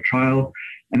and not a trial.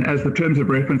 And as the terms of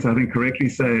reference, I think, correctly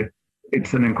say,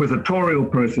 it's an inquisitorial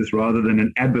process rather than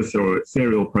an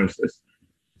adversarial process.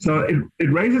 So it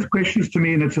raises questions to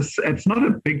me, and it's not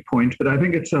a big point, but I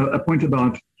think it's a point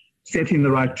about setting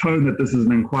the right tone that this is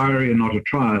an inquiry and not a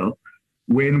trial.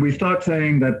 When we start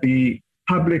saying that the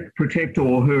public protector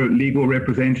or her legal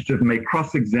representative may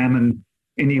cross-examine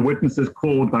any witnesses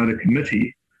called by the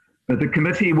committee, but the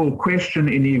committee will question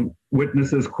any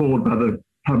witnesses called by the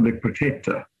public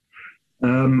protector.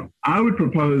 I would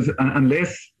propose,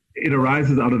 unless it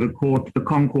arises out of the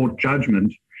Concord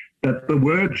judgment, that the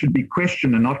word should be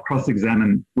questioned and not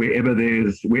cross-examined wherever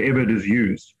it is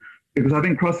used. Because I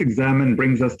think cross-examine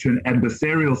brings us to an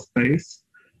adversarial space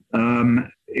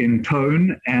in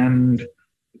tone, and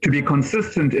to be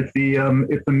consistent, if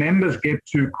the members get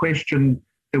to question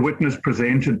the witness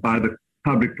presented by the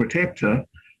public protector,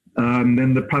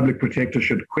 then the public protector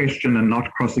should question and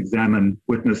not cross-examine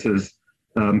witnesses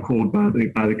called by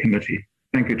the committee.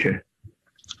 Thank you, Chair.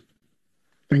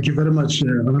 Thank you very much,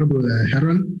 Honorable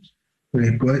Heron.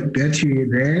 We'll get you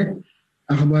there.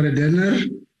 Akhbar Denner.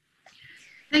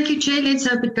 Thank you, Chair. Let's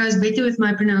hope it goes better with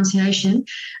my pronunciation.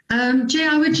 Chair,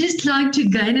 I would just like to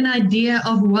gain an idea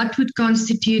of what would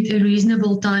constitute a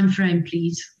reasonable time frame,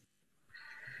 please.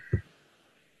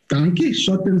 Thank you.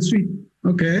 Short and sweet.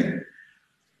 Okay.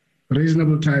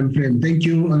 Reasonable time frame. Thank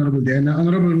you, Honorable Denner.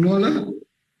 Honorable Mola.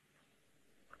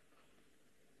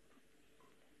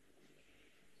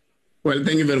 Well,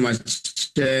 thank you very much.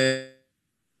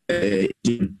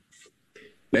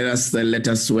 Let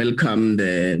us welcome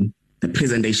the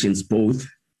presentations both.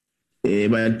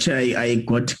 But I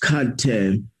got cut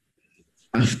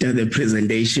after the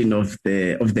presentation of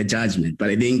the judgment. But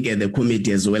I think the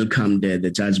committee has welcomed the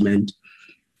judgment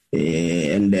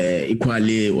and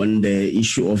equally on the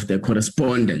issue of the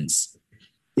correspondence.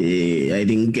 I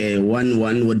think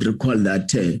one would recall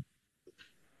that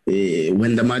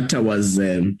when the matter was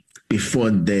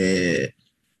before the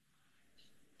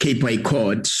Cape High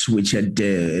Court, which had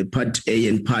Part A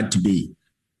and Part B,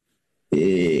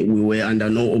 we were under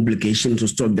no obligation to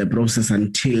stop the process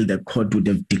until the court would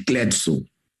have declared so.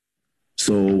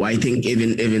 So I think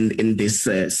even in this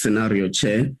scenario,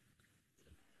 Chair,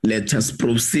 let us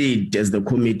proceed as the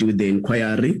committee with the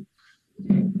inquiry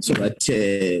so that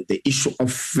the issue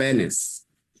of fairness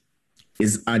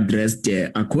is addressed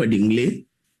accordingly.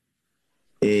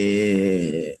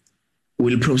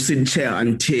 We'll proceed, Chair,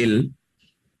 until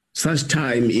such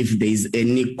time if there is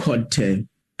any court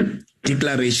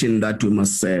declaration that we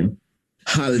must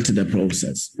halt the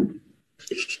process.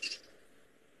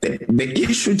 The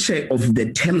issue, Chair, of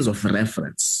the terms of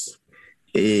reference,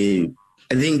 I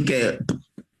think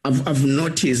I've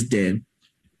noticed two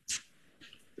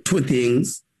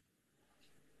things.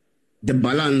 The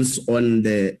balance on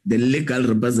the legal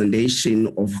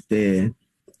representation of the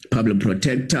public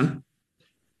protector,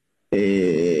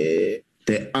 the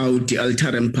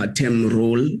alteram partem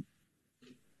rule,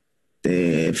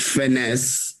 the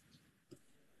fairness,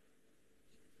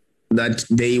 that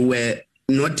they were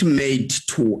not made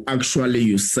to actually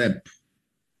usurp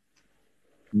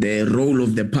the role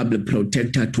of the public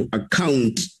protector to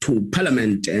account to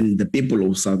Parliament and the people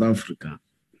of South Africa.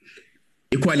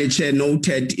 Equally, Chair,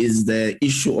 noted is the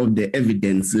issue of the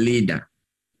evidence leader,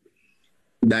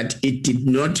 that it did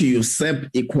not usurp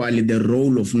equally the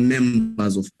role of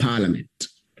members of Parliament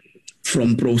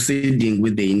from proceeding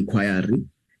with the inquiry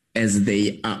as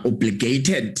they are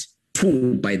obligated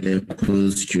to by the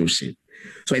Constitution.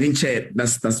 So I think, Chair,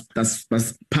 that's parts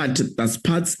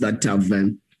that I've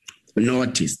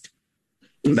noticed,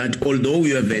 that although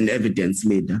you have an evidence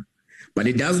leader, but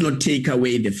it does not take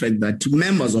away the fact that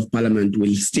members of Parliament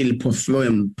will still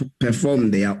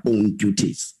perform their own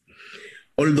duties.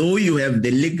 Although you have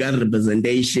the legal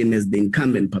representation as the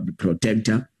incumbent public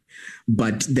protector,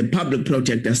 but the public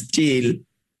protector still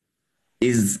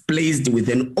is placed with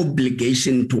an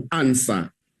obligation to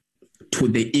answer to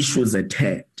the issues at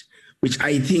hand, which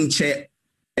I think, Chair,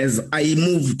 as I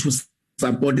move to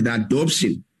support the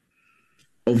adoption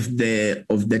of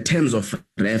the terms of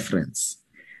reference,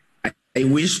 I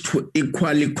wish to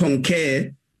equally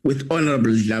concur with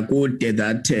Honorable Dlakote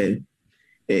that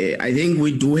I think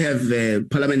we do have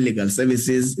Parliament Legal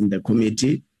Services in the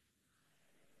committee.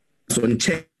 So on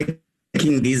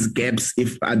checking these gaps,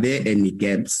 if are there any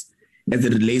gaps as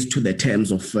it relates to the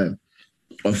terms of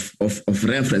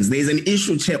reference. There is an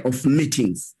issue, Chair, of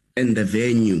meetings and the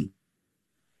venue.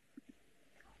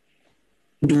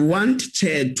 Do want,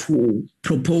 Chair, to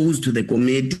propose to the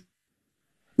committee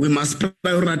we must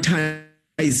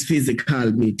prioritize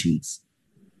physical meetings.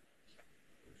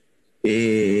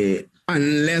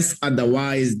 Unless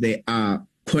otherwise there are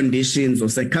conditions or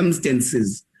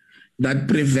circumstances that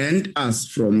prevent us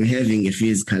from having a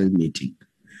physical meeting.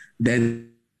 Then,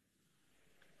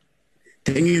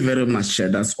 thank you very much, Chair.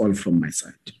 That's all from my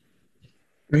side.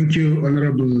 Thank you,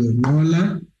 Honorable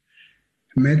Nola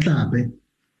Metabe.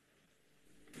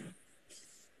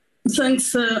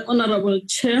 Thanks, Honorable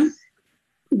Chair.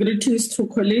 Greetings to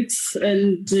colleagues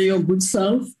and your good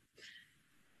self.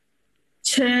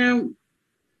 Chair,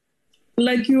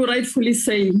 like you rightfully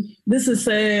say, this is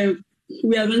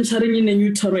we are venturing in a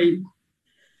new terrain.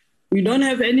 We don't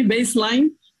have any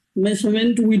baseline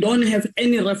measurement. We don't have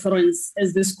any reference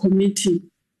as this committee.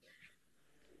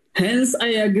 Hence, I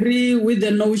agree with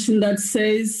the notion that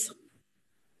says,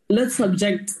 let's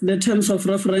subject the terms of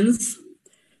reference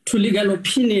to legal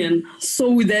opinion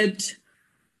so that,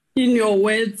 in your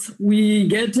words, we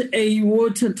get a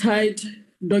watertight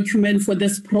document for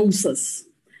this process.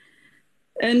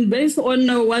 And based on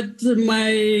what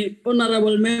my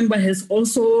honorable member has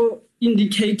also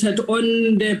indicated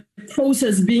on the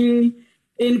process being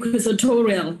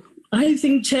inquisitorial, I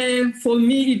think, Chair, for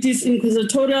me, it is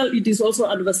inquisitorial, it is also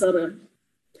adversarial.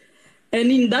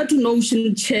 And in that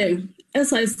notion, Chair,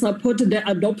 as I support the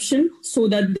adoption so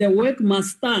that the work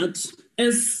must start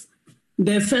as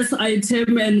the first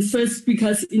item and first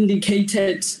speakers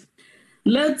indicated,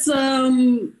 let's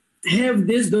have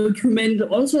this document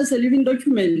also as a living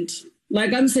document.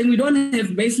 Like I'm saying, we don't have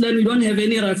baseline, we don't have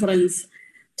any reference.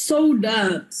 So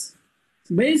that,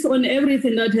 based on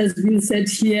everything that has been said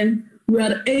here, we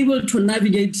are able to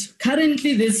navigate.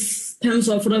 Currently, this terms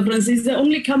of reference is the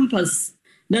only compass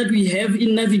that we have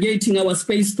in navigating our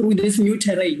space through this new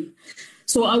terrain.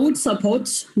 So I would support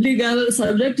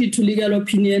subject it to legal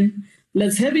opinion.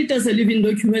 Let's have it as a living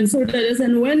document so that as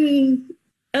and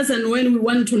when we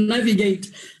want to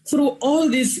navigate through all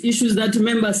these issues that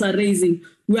members are raising,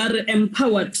 we are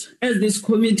empowered as this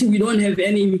committee. We don't have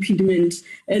any impediment.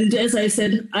 And as I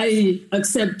said, I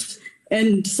accept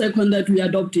and second that we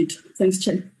adopt it. Thanks,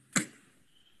 Chair.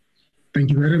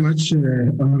 Thank you very much,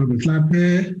 Honorable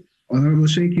Klape. Honorable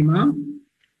Sheikh Imam.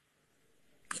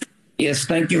 Yes,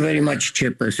 thank you very much,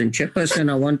 Chairperson.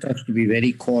 Chairperson, I want us to be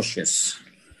very cautious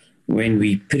when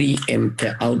we preempt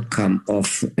the outcome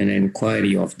of an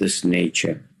inquiry of this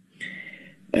nature.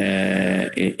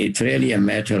 It's really a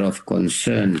matter of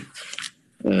concern,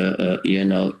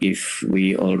 if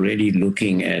we already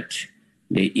looking at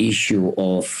the issue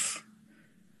of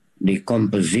the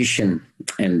composition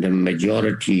and the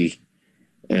majority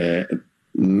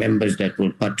members that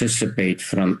will participate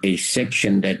from a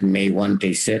section that may want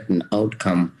a certain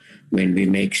outcome when we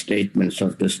make statements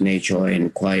of this nature or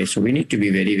inquire. So we need to be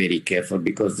very, very careful,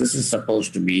 because this is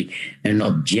supposed to be an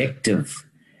objective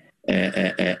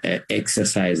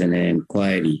exercise and an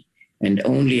inquiry. And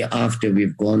only after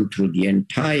we've gone through the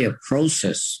entire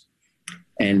process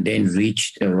and then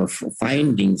reached our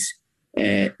findings,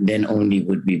 then only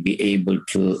would we be able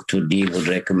to deal with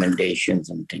recommendations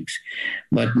and things.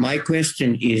 But my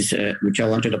question is, which I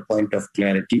wanted a point of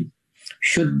clarity,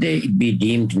 should they be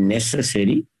deemed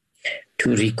necessary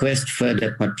to request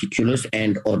further particulars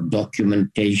and or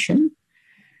documentation?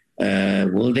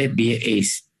 Will there be a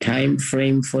time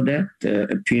frame for that,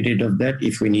 a period of that,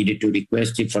 if we needed to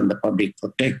request it from the public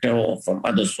protector or from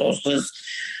other sources?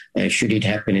 Should it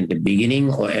happen in the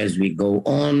beginning or as we go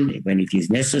on when it is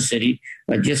necessary?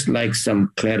 I'd just like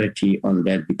some clarity on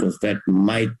that, because that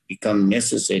might become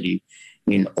necessary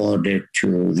in order to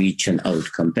reach an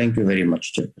outcome. Thank you very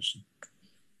much, Chairperson.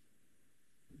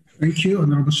 Thank you,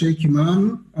 Honorable Sheikh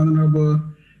Imam. Honorable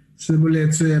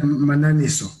Sebuletse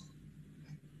Mananiso.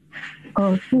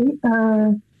 Okay,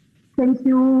 thank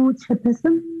you,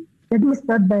 Chairperson. Let me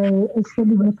start by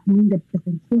actually welcoming the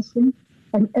presentation.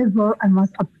 And as well, I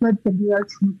must applaud the legal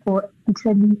team for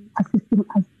actually assisting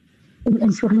us in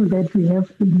ensuring that we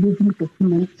have a living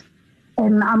document.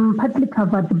 And I'm partly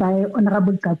covered by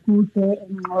Honorable Kakute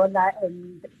and Ngola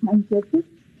and Manketi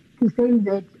to say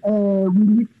that we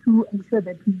need to ensure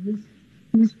that we use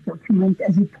this document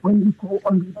as it when we go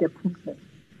on with the process.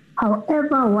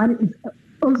 However, one is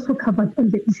also covered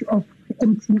on the issue of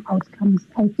preempting outcomes.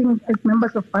 I think as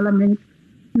members of parliament,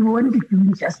 we want to be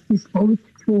doing justice both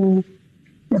to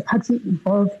the party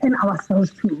involved and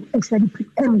ourselves to actually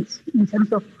preempt in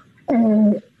terms of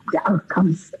the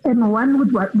outcomes. And one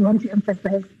would want to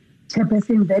emphasize,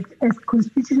 Chairperson, that as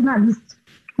constitutionalists,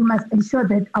 we must ensure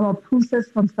that our process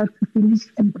from start to finish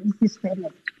embraces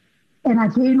fairness. And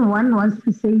again, one wants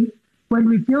to say, when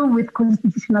we deal with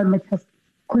constitutional matters,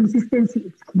 consistency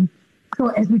is key. So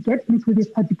as we get into this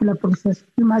particular process,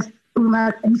 we must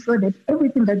ensure that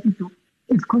everything that we do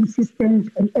is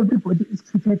consistent and everybody is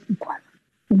treated equal.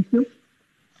 Thank you.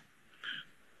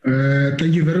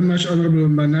 Thank you very much, Honorable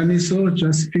Mananiso.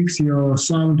 Just fix your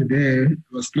sound there. I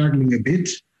was struggling a bit.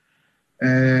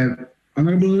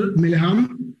 Honorable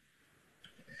Milham.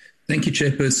 Thank you,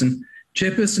 Chairperson.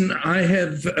 Chairperson, I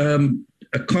have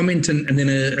a comment and then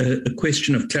a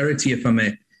question of clarity, if I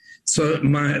may. So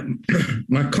my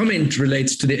comment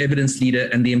relates to the evidence leader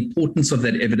and the importance of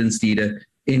that evidence leader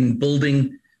in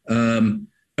building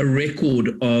a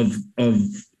record of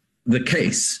the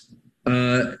case.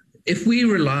 If we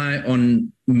rely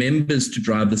on members to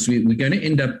drive this, we're going to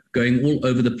end up going all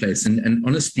over the place. And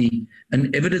honestly, an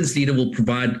evidence leader will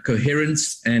provide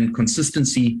coherence and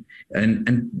consistency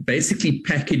and basically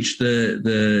package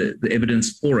the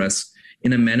evidence for us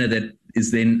in a manner that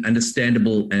is then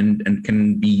understandable and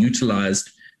can be utilized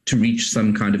to reach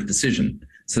some kind of decision.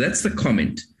 So that's the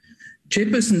comment.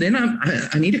 Chairperson, then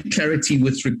I need a clarity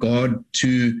with regard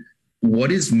to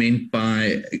what is meant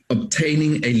by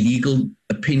obtaining a legal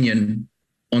opinion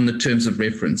on the terms of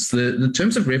reference. The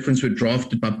terms of reference were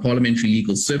drafted by Parliamentary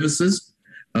Legal Services,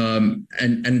 and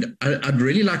I'd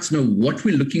really like to know what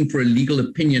we're looking for a legal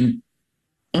opinion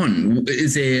on.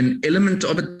 Is there an element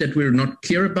of it that we're not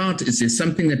clear about? Is there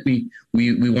something that we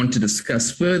want to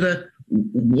discuss further?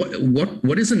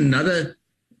 What is another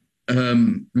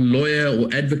lawyer or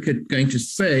advocate going to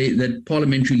say that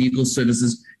Parliamentary Legal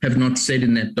Services have not said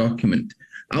in that document?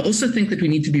 I also think that we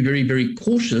need to be very, very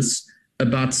cautious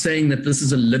about saying that this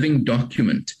is a living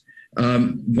document.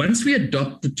 Once we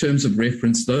adopt the terms of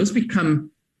reference, those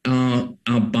become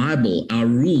our Bible, our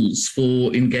rules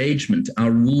for engagement,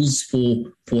 our rules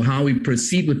for how we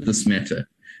proceed with this matter.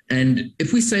 And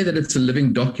if we say that it's a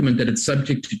living document, that it's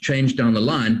subject to change down the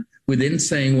line, we're then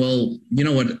saying, well, you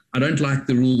know what, I don't like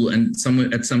the rule and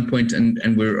at some point,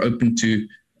 and we're open to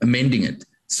amending it.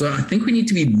 So I think we need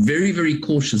to be very, very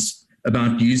cautious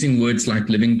about using words like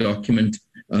living document.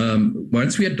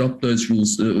 Once we adopt those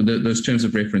rules, those terms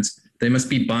of reference, they must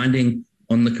be binding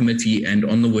on the committee and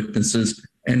on the witnesses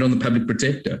and on the public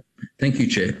protector. Thank you,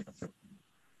 Chair.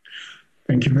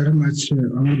 Thank you very much,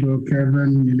 Honorable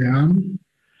Kevin Miliam.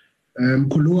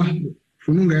 Kulua,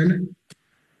 Funungen.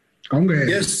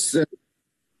 Yes.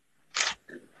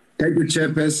 Thank you,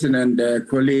 Chairperson and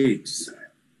colleagues.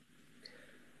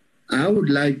 I would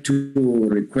like to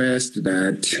request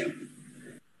that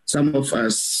some of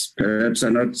us perhaps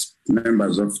are not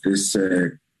members of this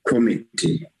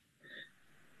committee,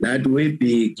 that we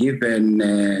be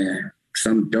given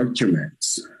some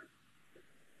documents.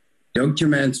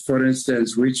 Documents, for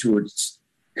instance, which would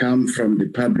come from the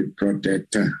public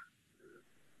protector,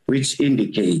 which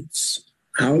indicates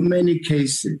how many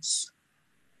cases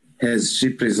has she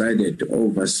presided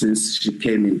over since she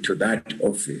came into that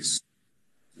office.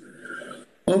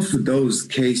 Of those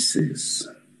cases,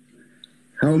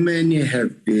 how many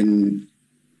have been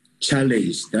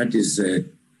challenged? That is a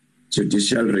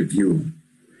judicial review.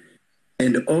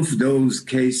 And of those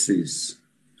cases,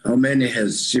 how many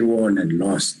has she won and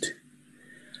lost?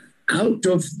 Out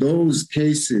of those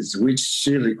cases which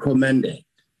she recommended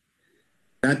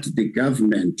that the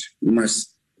government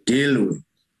must deal with,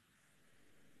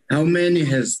 how many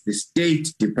has the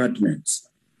state departments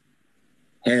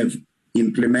have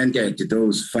implemented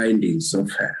those findings of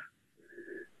her?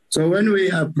 So when we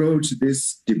approach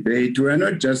this debate, we're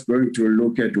not just going to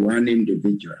look at one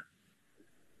individual.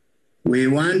 We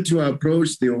want to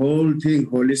approach the whole thing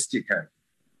holistically.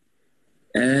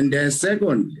 And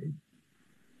secondly,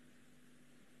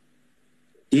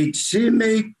 did she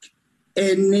make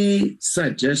any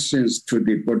suggestions to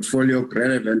the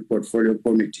relevant portfolio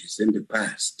committees in the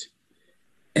past,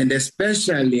 and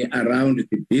especially around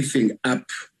the beefing up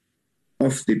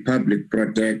of the public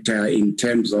protector in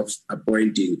terms of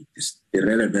appointing the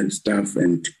relevant staff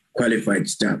and qualified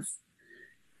staff?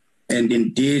 And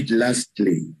indeed,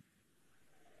 lastly,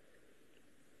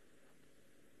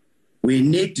 we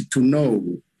need to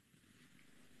know,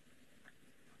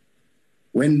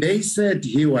 when they said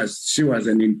she was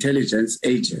an intelligence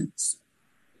agent,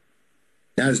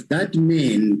 does that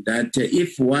mean that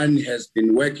if one has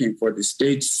been working for the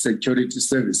state security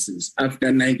services after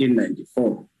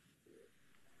 1994,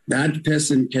 that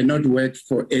person cannot work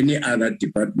for any other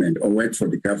department or work for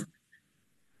the government?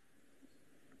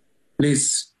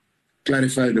 Please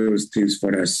clarify those things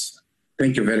for us.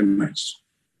 Thank you very much.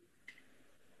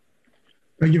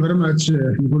 Thank you very much,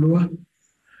 Ngulua.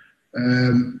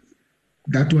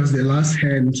 That was the last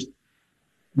hand.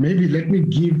 Maybe let me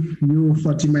give you,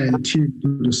 Fatima and Tim,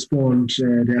 to respond.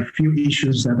 There are a few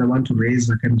issues that I want to raise.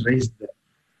 I can raise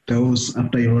those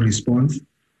after your response.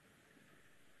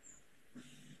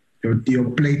 Your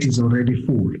plate is already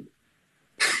full.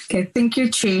 Okay, thank you,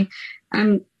 Chair.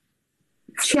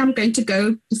 Chair, I'm going to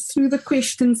go through the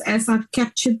questions as I've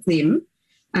captured them.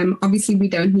 Obviously, we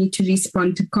don't need to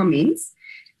respond to comments.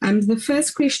 The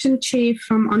first question, Chair,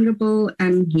 from Honourable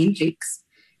Hendricks.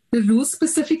 The rules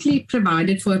specifically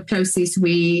provided for a process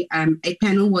where a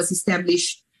panel was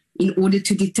established in order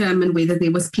to determine whether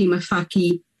there was prima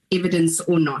facie evidence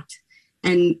or not.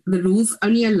 And the rules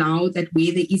only allow that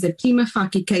where there is a prima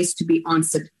facie case to be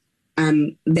answered,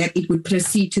 that it would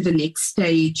proceed to the next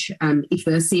stage if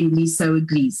the Assembly so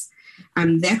agrees.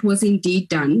 That was indeed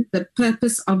done. The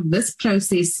purpose of this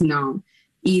process now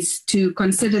is to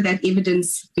consider that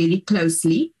evidence very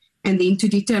closely and then to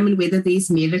determine whether there's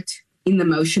merit in the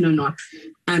motion or not.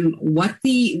 What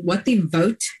the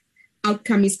vote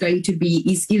outcome is going to be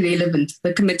is irrelevant.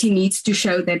 The committee needs to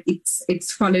show that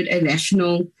it's followed a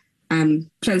rational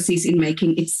process in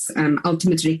making its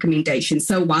ultimate recommendation.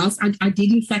 So whilst I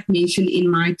did in fact mention in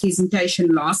my presentation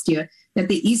last year that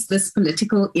there is this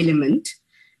political element,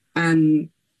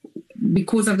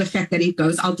 because of the fact that it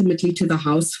goes ultimately to the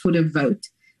House for a vote,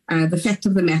 the fact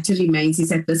of the matter remains is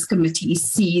that this committee is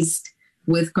seized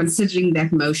with considering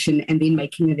that motion and then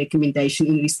making a recommendation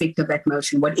in respect of that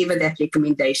motion, whatever that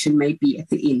recommendation may be at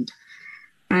the end.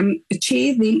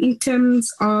 Chair, then in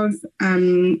terms of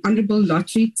Honourable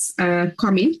Lotrick's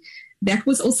comment, that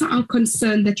was also our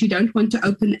concern, that you don't want to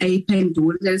open a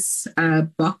Pandora's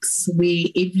box where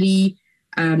every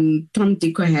Tom,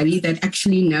 Dick or Harry that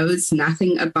actually knows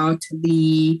nothing about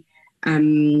the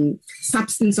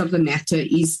substance of the matter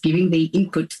is giving their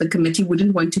input. The committee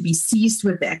wouldn't want to be seized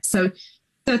with that. So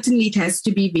certainly it has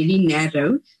to be very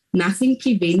narrow. Nothing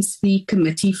prevents the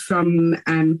committee from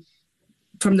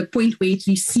the point where it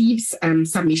receives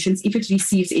submissions, if it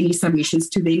receives any submissions,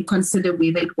 to then consider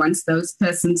whether it wants those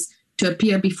persons to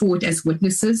appear before it as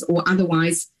witnesses or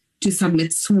otherwise to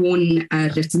submit sworn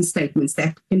written statements.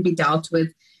 That can be dealt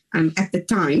with at the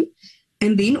time.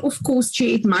 And then, of course, Chair,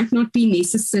 it might not be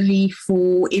necessary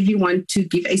for everyone to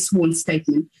give a sworn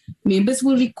statement. Members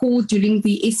will recall during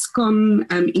the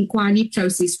ESCOM inquiry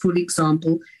process, for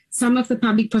example, some of the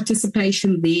public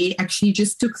participation there actually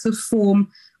just took the form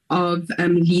of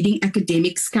leading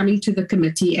academics coming to the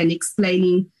committee and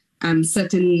explaining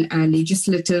certain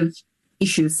legislative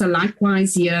issues. So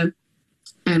likewise here,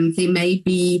 there may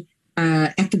be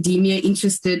academia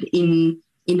interested in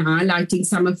highlighting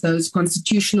some of those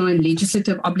constitutional and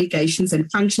legislative obligations and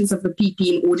functions of the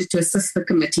PP in order to assist the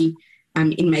committee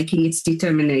in making its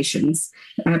determinations.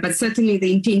 But certainly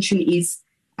the intention is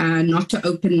not to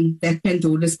open that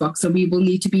Pandora's box. So we will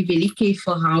need to be very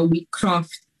careful how we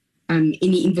craft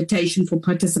any invitation for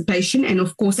participation. And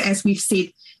of course, as we've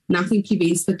said, nothing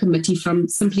prevents the committee from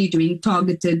simply doing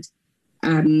targeted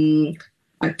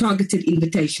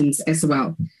invitations as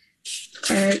well.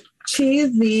 Chair,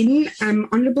 then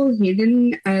Honourable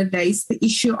Hedden raised the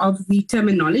issue of the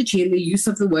terminology and the use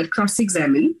of the word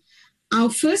cross-examine. Our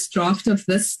first draft of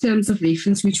this terms of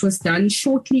reference, which was done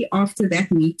shortly after that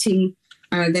meeting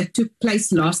that took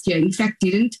place last year, in fact,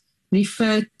 didn't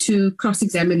refer to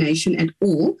cross-examination at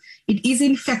all. It is,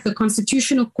 in fact, the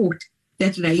Constitutional Court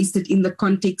that raised it in the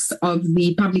context of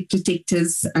the Public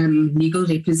Protector's legal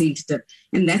representative.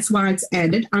 And that's why it's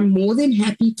added. I'm more than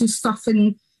happy to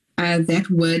soften that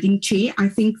wording, Chair. I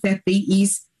think that there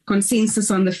is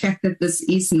consensus on the fact that this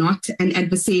is not an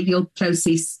adversarial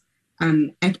process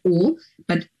at all.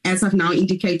 But as I've now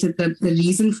indicated, the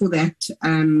reason for that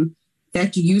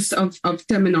that use of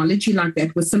terminology like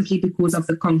that was simply because of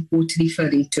the Concord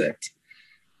referring to it.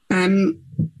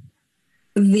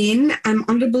 Then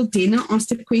Honourable Denner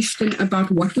asked a question about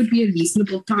what would be a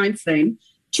reasonable time frame.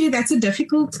 Chair, that's a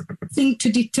difficult thing to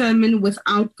determine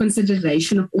without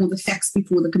consideration of all the facts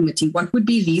before the committee. What would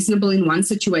be reasonable in one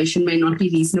situation may not be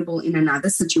reasonable in another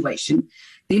situation.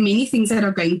 There are many things that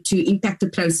are going to impact a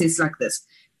process like this.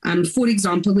 For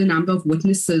example, the number of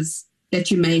witnesses that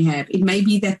you may have. It may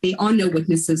be that there are no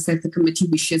witnesses that the committee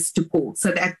wishes to call.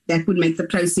 So that would make the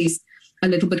process a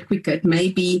little bit quicker. It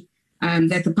may be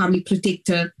that the Public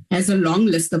Protector has a long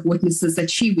list of witnesses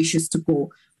that she wishes to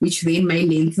call, which then may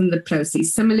lengthen the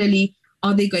process. Similarly,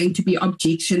 are there going to be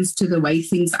objections to the way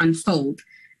things unfold?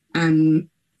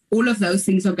 All of those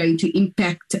things are going to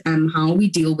impact how we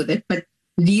deal with it, but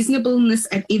reasonableness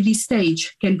at every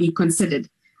stage can be considered.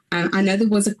 I know there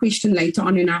was a question later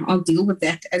on, and I'll deal with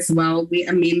that as well, where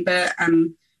a member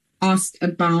asked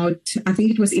about, I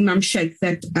think it was Imam Sheikh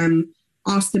that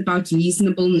asked about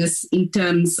reasonableness in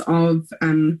terms of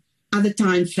other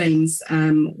time frames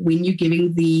when you're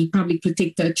giving the Public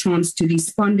Protector a chance to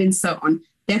respond and so on.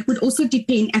 That would also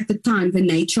depend at the time, the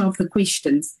nature of the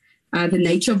questions, the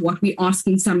nature of what we're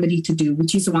asking somebody to do,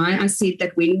 which is why I said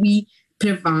that when we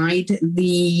provide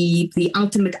the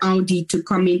ultimate audi to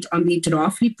comment on the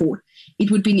draft report,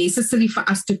 it would be necessary for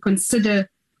us to consider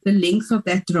the length of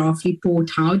that draft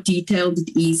report, how detailed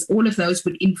it is. All of those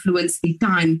would influence the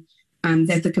time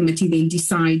that the committee then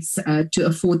decides to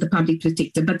afford the Public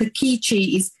Protector. But the key, Chair,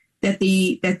 is that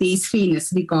there is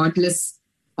fairness regardless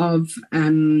of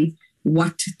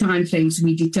what timeframes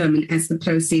we determine as the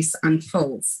process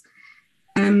unfolds.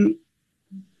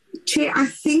 Chair, I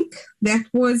think that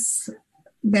was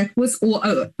all.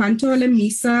 Panto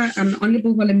Alamisa,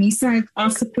 Honourable Alamisa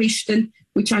asked a question,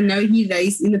 which I know he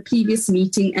raised in the previous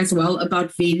meeting as well,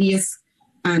 about various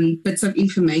bits of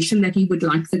information that he would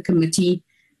like the committee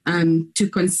to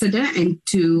consider and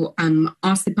to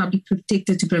ask the Public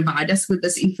Protector to provide us with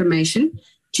this information.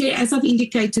 Chair, as I've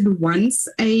indicated, once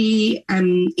a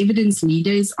evidence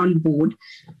leader is on board,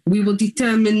 we will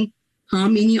determine how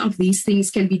many of these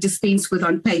things can be dispensed with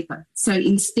on paper. So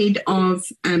instead of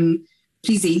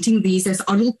presenting these as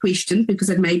oral questions, because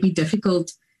it may be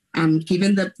difficult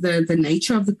given the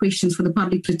nature of the questions for the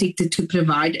Public Protector to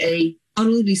provide a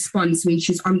oral response when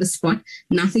she's on the spot,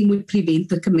 nothing would prevent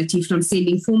the committee from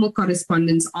sending formal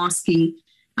correspondence asking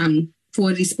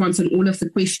for a response on all of the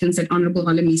questions that Honourable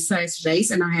Alamisa has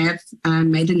raised, and I have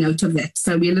made a note of that.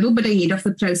 So we're a little bit ahead of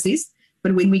the process,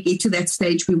 but when we get to that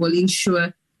stage, we will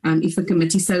ensure, if the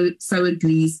committee so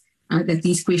agrees, that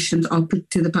these questions are put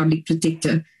to the Public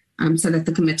Protector so that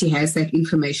the committee has that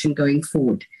information going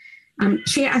forward.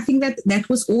 Chair, I think that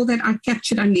was all that I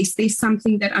captured, unless there's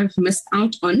something that I've missed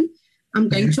out on. I'm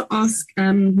going to ask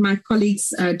my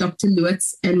colleagues, Dr.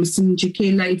 Lewitz and Mr.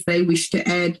 Njikela, if they wish to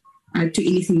add to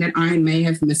anything that I may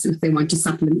have missed, if they want to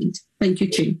supplement. Thank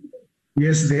you, Chair.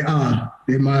 Yes, they are.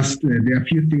 They must. There are a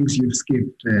few things you've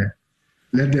skipped.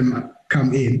 Let them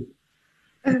come in.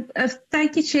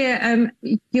 Thank you, Chair.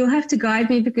 You'll have to guide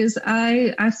me because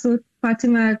I thought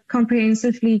Fatima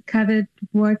comprehensively covered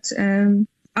what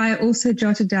I also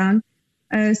jotted down.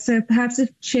 So perhaps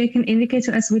if Chair can indicate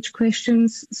to us which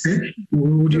questions. Okay.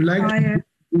 Would you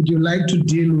like to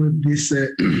deal with this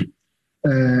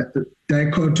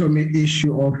dichotomy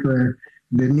issue of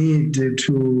the need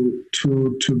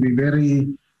to be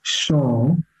very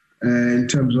sure in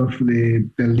terms of the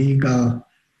legal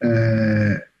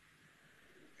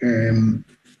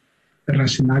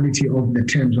rationality of the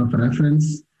terms of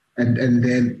reference, and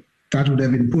then that would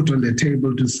have been put on the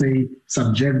table to say,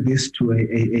 subject this to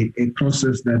a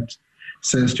process that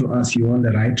says to us, you're on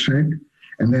the right track.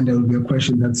 And then there will be a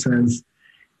question that says,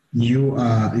 you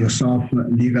are yourself a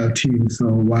legal team, so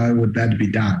why would that be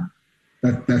done?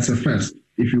 That's the first,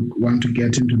 if you want to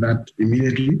get into that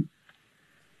immediately.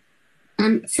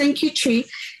 Thank you, Chair.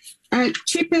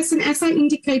 Chairperson, as I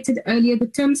indicated earlier, the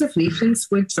terms of reference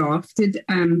were drafted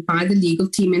by the legal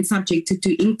team and subjected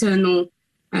to internal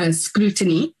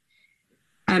scrutiny.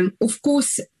 Of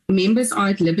course, members are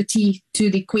at liberty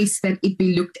to request that it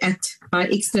be looked at by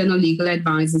external legal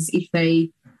advisors if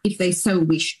they so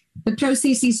wish. The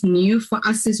process is new for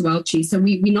us as well, Chair, so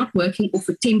we're not working off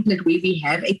a template where we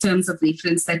have a terms of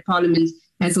reference that Parliament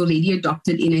has already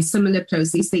adopted in a similar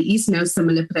process. There is no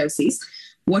similar process.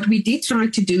 What we did try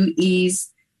to do is,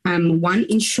 one,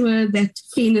 ensure that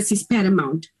fairness is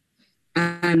paramount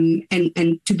and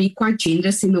to be quite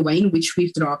generous in the way in which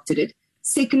we've drafted it.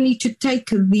 Secondly, to take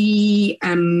the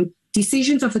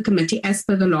decisions of the committee as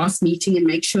per the last meeting and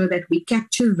make sure that we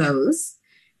capture those.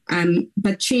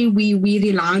 But Chair, we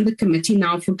rely on the committee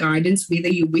now for guidance, whether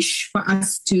you wish for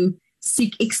us to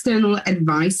seek external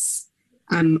advice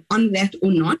on that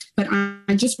or not. But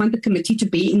I just want the committee to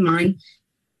bear in mind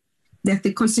that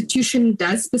the Constitution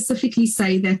does specifically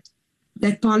say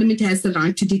that Parliament has the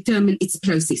right to determine its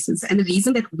processes. And the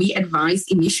reason that we advise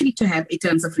initially to have a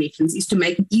terms of reference is to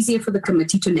make it easier for the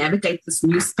committee to navigate this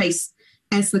new space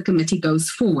as the committee goes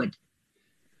forward.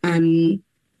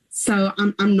 So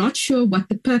I'm not sure what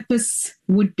the purpose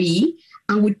would be.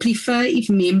 I would prefer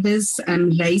if members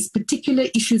raise particular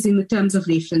issues in the terms of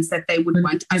reference that they would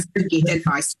want us to get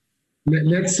advice.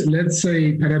 Let's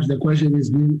say perhaps the question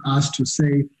is being asked to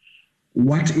say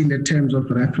what in the terms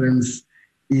of reference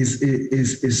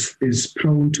is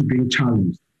prone to being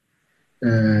challenged.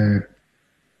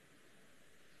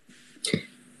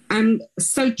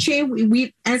 So, Chair,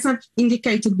 we, as I've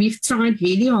indicated, we've tried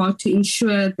really hard to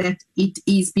ensure that it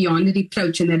is beyond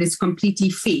reproach and that it's completely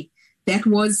fair. That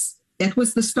was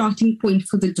the starting point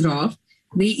for the draft.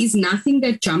 There is nothing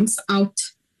that jumps out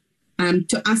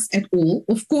to us at all.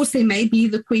 Of course, there may be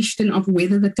the question of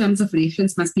whether the terms of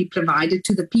reference must be provided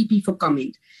to the PP for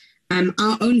comment.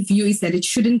 Our own view is that it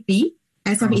shouldn't be.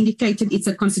 As I've indicated, it's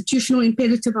a constitutional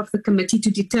imperative of the committee to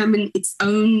determine its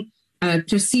own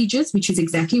procedures, which is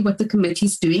exactly what the committee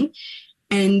is doing.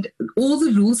 And all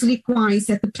the rules requires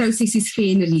that the process is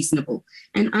fair and reasonable.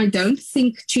 And I don't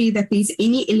think, Chair, that there's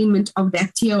any element of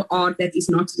that TOR that is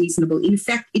not reasonable. In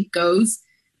fact, it goes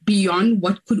beyond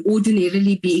what could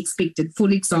ordinarily be expected. For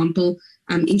example,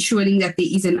 ensuring that there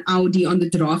is an Audi on the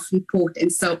draft report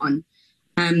and so on.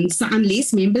 So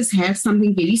unless members have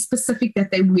something very specific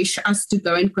that they wish us to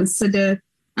go and consider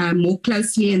more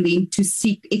closely and then to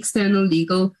seek external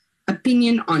legal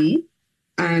opinion on,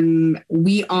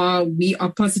 we are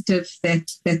positive that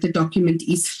the document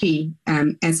is fair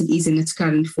as it is in its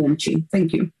current form, Chair.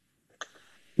 Thank you.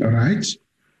 All right.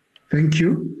 Thank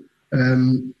you.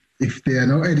 If there are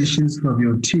no additions from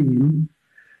your team,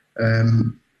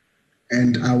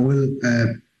 and I will,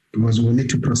 because we need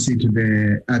to proceed to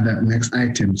the other next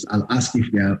items, I'll ask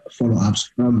if there are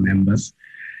follow-ups from members.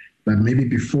 But maybe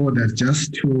before that,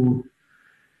 just for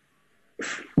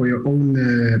your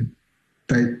own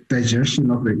digestion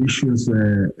of the issues,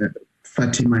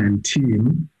 Fatima and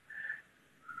team,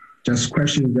 just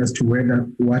questions as to whether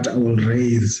what I will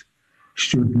raise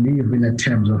should live in a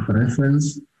terms of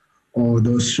reference, or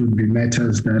those should be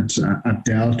matters that are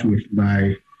dealt with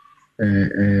by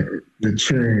the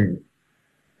chair.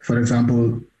 For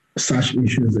example, such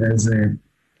issues as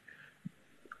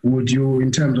would you,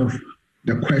 in terms of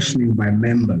the questioning by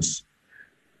members,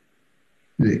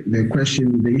 the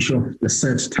question, the issue of the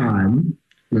set time,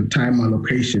 the time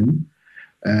allocation,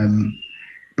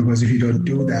 because if you don't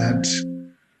do that,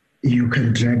 you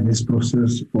can drag this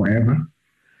process forever,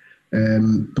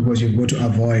 because you've got to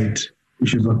avoid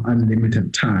issues of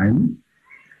unlimited time.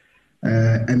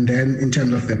 And then in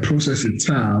terms of the process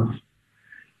itself,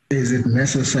 is it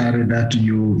necessary that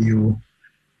you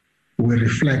will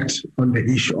reflect on the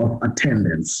issue of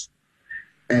attendance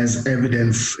as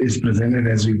evidence is presented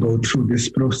as we go through this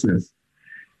process?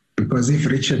 Because if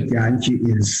Richard Yanchi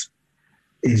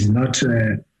is not,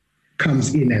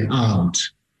 comes in and out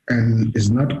and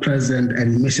is not present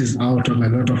and misses out on a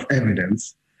lot of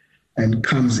evidence and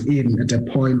comes in at a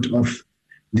point of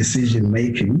decision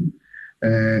making,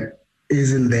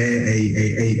 isn't there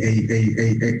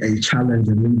a challenge,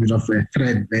 a little bit of a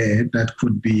thread there that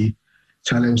could be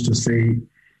challenged to say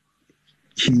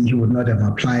he would not have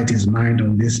applied his mind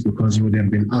on this because he would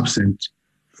have been absent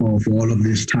for all of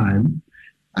this time.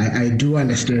 I do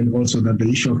understand also that the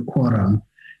issue of quorum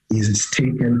is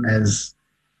taken as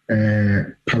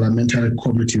parliamentary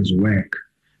committees work.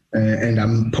 And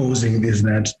I'm posing this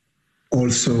that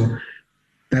also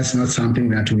that's not something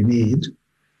that we need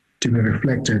to be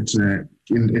reflected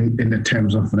in the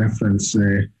terms of reference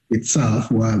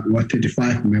itself. We're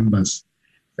 35 members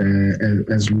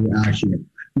as we are here.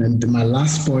 And my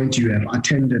last point, you have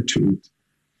attended to it,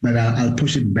 but I'll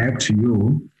push it back to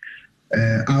you.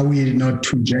 Are we not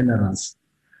too generous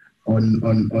on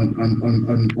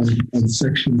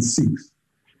section 6?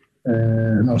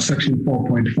 No, section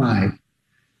 4.5,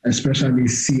 especially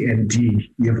C and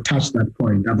D. You have touched that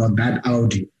point about that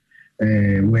Audi,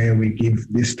 where we give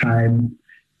this time,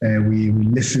 we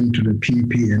listen to the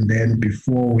PP, and then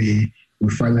before we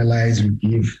finalize, we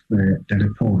give the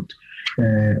report.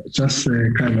 Just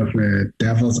kind of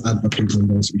devil's advocate on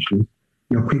those issues.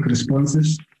 Your quick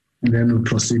responses, and then we'll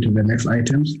proceed to the next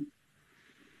items.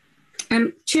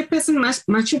 Chairperson,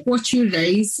 much of what you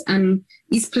raise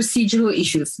is procedural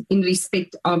issues in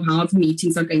respect of how the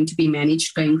meetings are going to be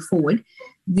managed going forward.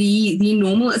 The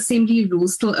normal assembly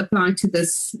rules still apply to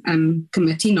this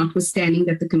committee, notwithstanding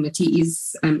that the committee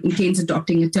intends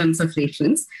adopting a terms of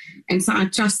reference. And so I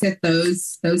trust that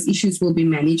those issues will be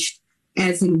managed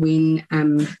as and when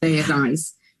they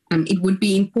arise. It would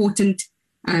be important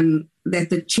that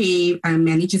the chair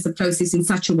manages the process in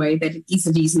such a way that it is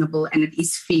reasonable and it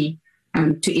is fair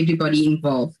to everybody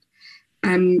involved.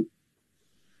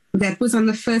 That was on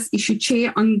the first issue,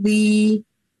 Chair. On the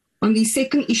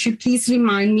second issue, please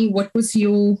remind me what was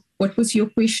your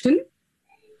question?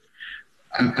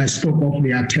 I spoke of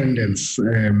the attendance.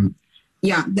 That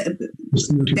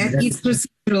is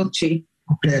procedural, Chair.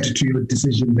 Compared to your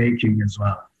decision making as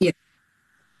well. Yeah.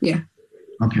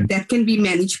 Okay. That can be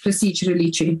managed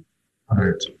procedurally, Chair. All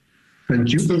right.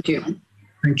 Thank you. Thank you.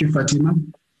 Thank you, Fatima.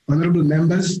 Honorable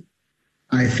members,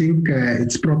 I think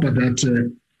it's proper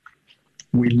that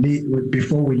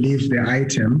before we leave the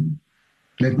item,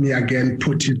 let me again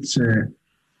put it to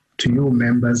you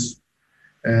members.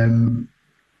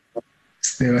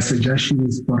 There are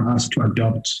suggestions for us to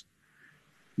adopt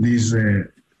these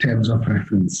terms of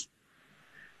reference.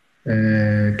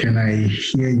 Can I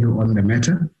hear you on the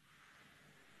matter?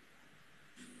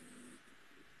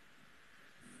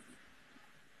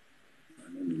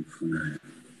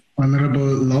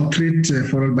 Honorable Lockrit,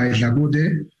 followed by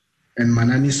Jagude and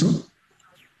Mananiso.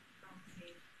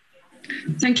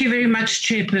 Thank you very much,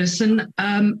 Chairperson.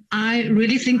 I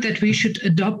really think that we should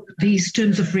adopt these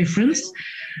terms of reference.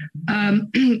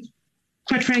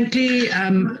 Quite frankly,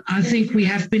 I think we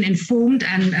have been informed,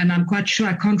 and I'm quite sure,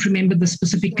 I can't remember the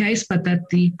specific case, but that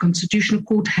the Constitutional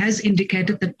Court has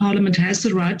indicated that Parliament has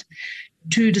the right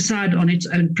to decide on its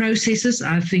own processes.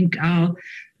 I think our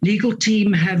legal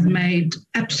team have made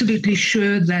absolutely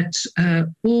sure that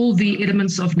all the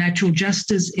elements of natural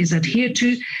justice is adhered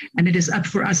to, and it is up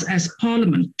for us as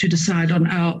Parliament to decide on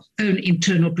our own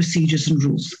internal procedures and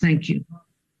rules. Thank you.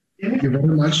 Thank you very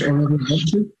much, Honourable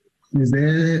Lockrit. Is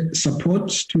there support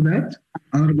to that?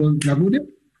 Honourable Jagude?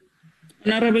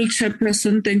 Honourable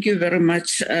Chairperson, thank you very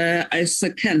much. I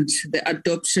second the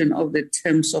adoption of the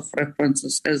terms of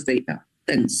references as they are.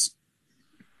 Thanks.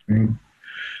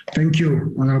 Thank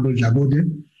you, Honourable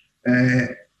Jagude.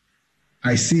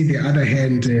 I see the other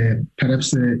hand,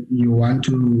 perhaps you want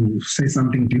to say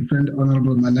something different,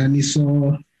 Honourable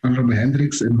Mananiso, Honourable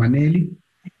Hendricks and Maneli.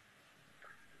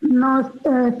 No,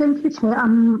 thank you, Chair.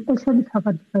 I'm actually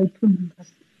covered by 2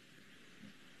 members.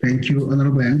 Thank you,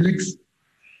 Honourable Hendricks.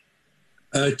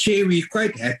 Chair, we're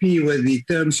quite happy with the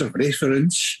terms of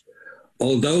reference,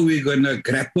 although we're going to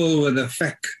grapple with the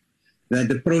fact that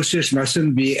the process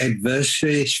mustn't be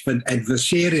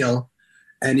adversarial.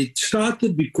 And it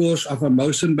started because of a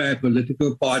motion by a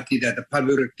political party that the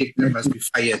public protector must be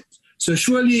fired. So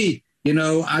surely,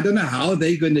 I don't know how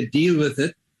they're going to deal with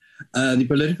it. The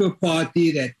political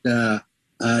party that,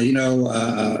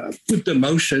 put the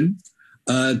motion,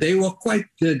 they were quite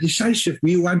decisive.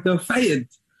 We want her fired.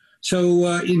 So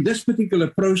in this particular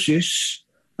process,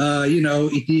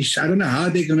 it is, I don't know how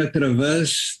they're going to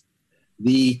traverse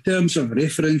the terms of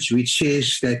reference, which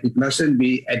says that it mustn't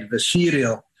be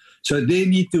adversarial. So they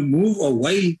need to move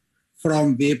away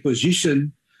from their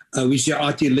position, which they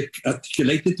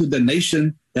articulated to the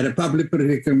nation that a public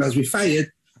protector must be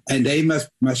fired. And they must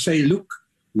say, look,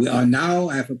 we are now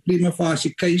have a prima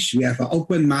facie case. We have an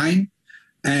open mind.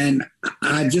 And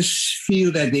I just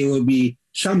feel that there will be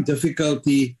some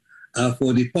difficulty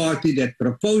for the party that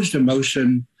proposed the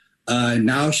motion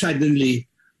now suddenly,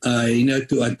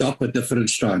 to adopt a different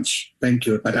stance. Thank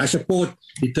you. But I support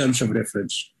the terms of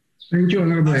reference. Thank you,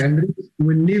 Honorable Henry.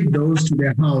 We'll leave those to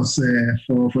the House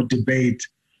for debate.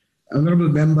 Honorable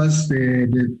members,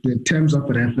 the terms of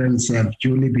reference have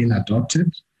duly been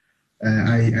adopted.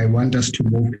 I want us to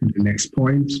move to the next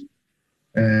point.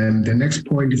 The next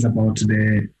point is about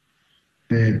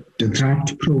the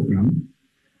draft program.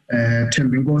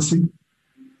 Tembingosi.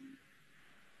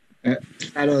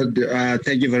 Hello,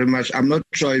 thank you very much. I'm not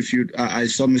sure if I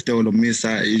saw Mr.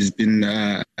 Olomisa has been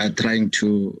trying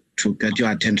to get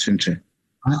your attention. He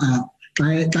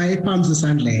opens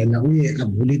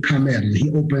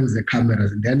the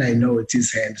cameras, and then I know it's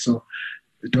his hand. So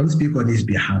don't speak on his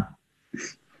behalf.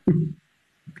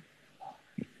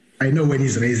 I know when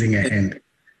he's raising a hand.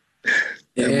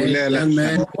 Young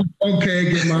man.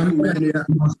 Okay, man.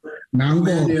 Now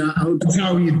that's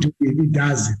how you do it. He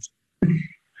does it.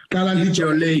 Take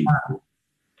your lane.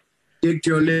 Take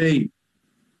your lane.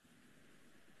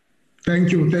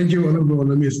 Thank you, Honorable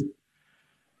Miss.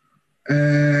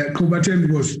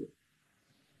 Kubaten was.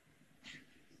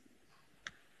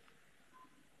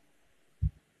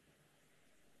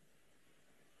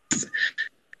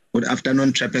 Good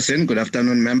afternoon, Chairperson. Good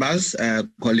afternoon, members,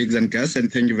 colleagues and guests,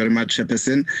 and thank you very much,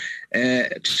 Chairperson.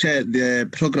 Chair, the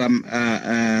program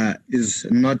is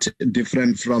not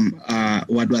different from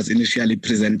what was initially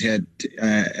presented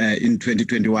in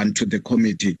 2021 to the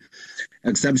committee.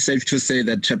 Except safe to say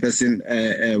that, Chairperson,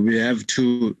 we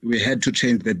had to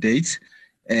change the dates.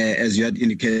 As you had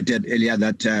indicated earlier,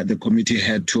 that the committee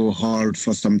had to hold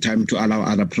for some time to allow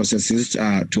other processes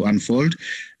to unfold.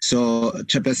 So,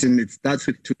 Chairperson, it starts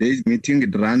with today's meeting.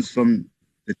 It runs from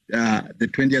the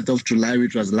 20th of July,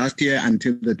 which was last year,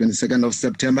 until the 22nd of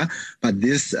September. But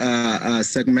this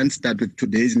segment starts with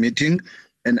today's meeting.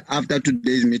 And after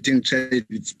today's meeting, Chair,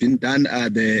 it's been done.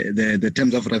 The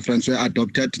terms of reference were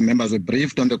adopted. Members were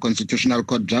briefed on the Constitutional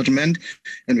Court judgment,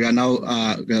 and we are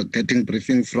now getting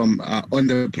briefing from on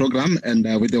the program, and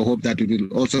with the hope that it will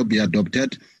also be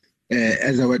adopted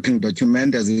as a working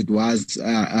document, as it was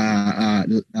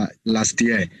last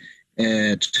year.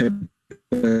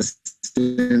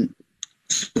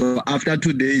 So after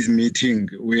today's meeting,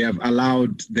 we have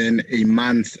allowed then a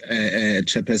month,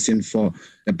 Chairperson, for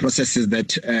the processes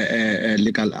that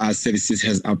Legal Services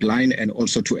has outlined, and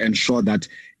also to ensure that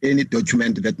any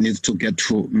document that needs to get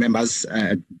to members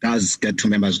does get to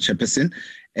members, Chairperson,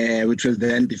 which will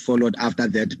then be followed after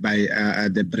that by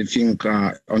the briefing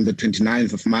on the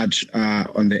 29th of March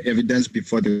on the evidence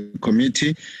before the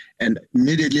committee. And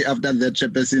immediately after that,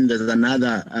 Chairperson, there's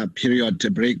another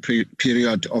break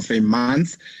period of a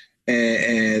month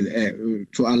to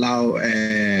allow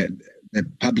the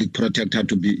public protector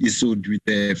to be issued with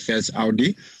the first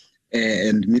Audi.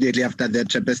 And immediately after that,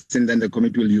 Chairperson, then the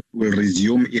committee will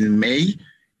resume in May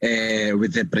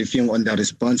with a briefing on the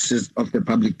responses of the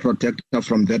public protector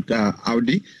from that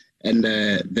Audi. And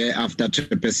thereafter,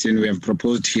 Chairperson, we have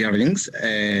proposed hearings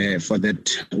for that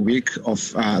week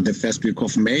of the first week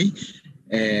of May,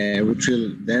 which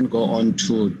will then go on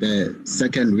to the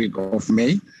second week of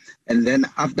May. And then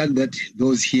after that,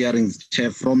 those hearings, Chair,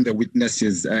 from the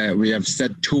witnesses, we have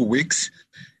set 2 weeks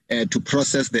to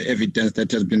process the evidence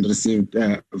that has been received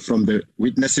from the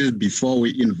witnesses before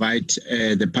we invite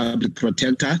the public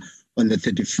protector from the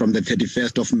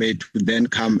 31st of May to then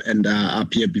come and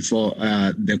appear before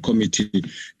the committee.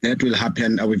 That will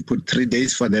happen. We've put 3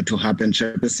 days for that to happen,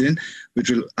 Chairperson, which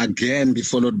will again be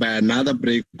followed by another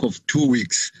break of 2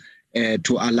 weeks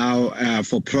to allow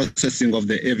for processing of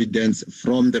the evidence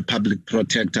from the public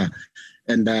protector.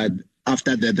 And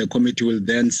after that, the committee will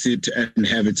then sit and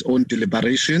have its own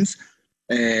deliberations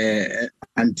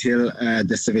until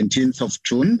the 17th of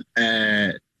June.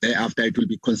 Thereafter, it will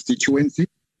be constituency.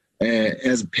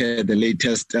 As per the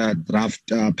latest draft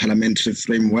parliamentary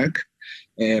framework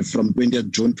from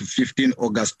 20th June to 15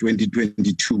 August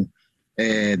 2022.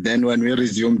 Then when we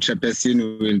resume,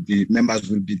 Chairperson,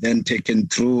 members will be then taken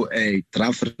through a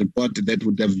draft report that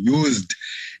would have used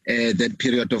that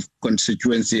period of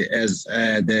constituency as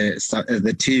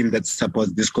the team that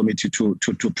supports this committee to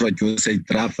produce a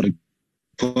draft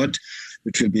report,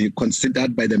 which will be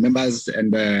considered by the members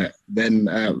and then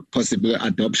possible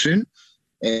adoption.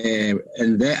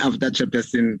 And thereafter,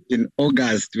 Chairperson, in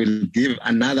August, we'll give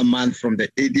another month from the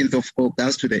 18th of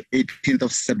August to the 18th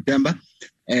of September.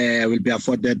 Will be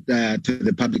afforded to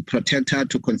the public protector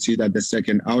to consider the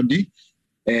second Audi.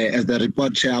 as the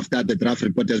report, Chair, after the draft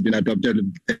report has been adopted,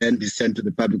 then be sent to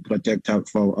the Public Protector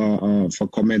for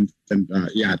comment. And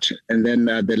and then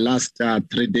the last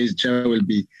 3 days, Chair, will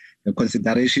be the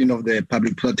consideration of the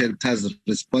Public Protector's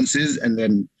responses, and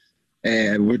then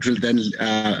which will then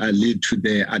lead to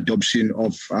the adoption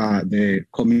of the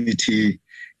committee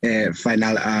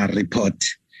final report.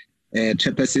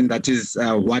 Chairperson, that is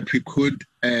what we could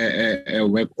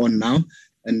work on now,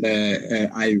 and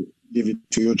I give it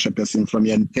to you, Chairperson, from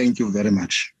here, and thank you very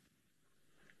much.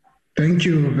 Thank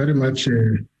you very much,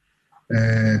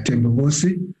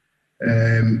 Tembogosi.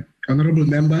 Honorable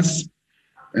members,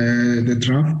 the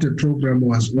draft program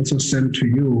was also sent to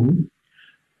you.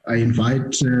 I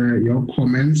invite your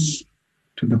comments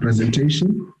to the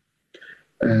presentation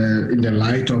in the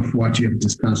light of what you have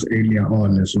discussed earlier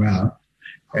on as well.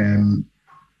 And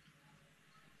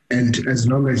as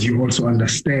long as you also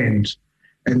understand,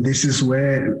 and this is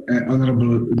where,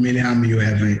 Honorable Miliam, you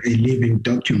have a living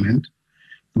document,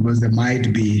 because there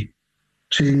might be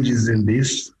changes in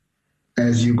this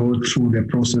as you go through the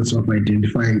process of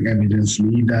identifying evidence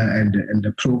leader, and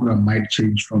the program might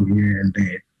change from here and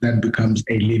there. That becomes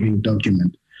a living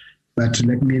document. But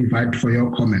let me invite for your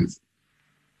comments.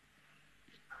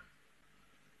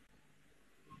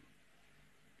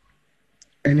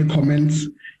 Any comments?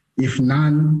 If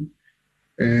none,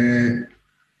 you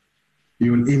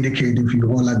will indicate if you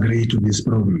all agree to this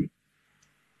program.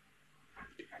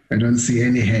 I don't see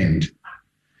any hand.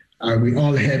 Are we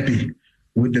all happy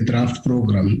with the draft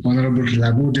program? Honorable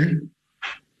Lagude.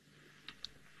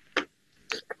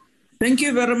 Thank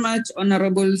you very much,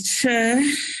 Honorable Chair.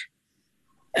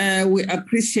 We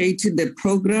appreciate the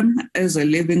program as a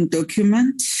living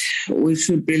document, which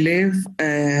we believe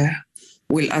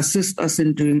will assist us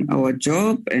in doing our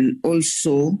job, and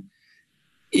also,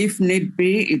 if need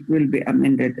be, it will be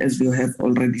amended, as you have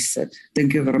already said.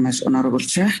 Thank you very much, Honorable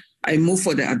Chair. I move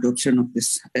for the adoption of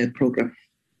this program.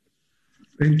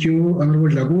 Thank you, Honorable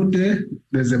Lagude.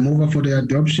 There's a mover for the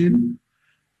adoption.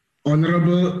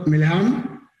 Honorable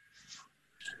Milham.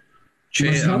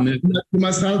 Chair, you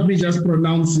must help me just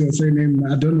pronounce your surname.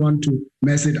 I don't want to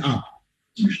mess it up.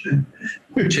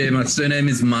 Chair, my surname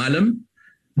is Malam.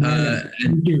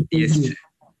 Thank you.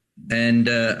 And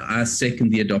I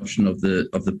second the adoption of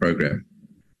the program.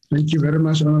 Thank you very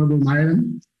much, Honorable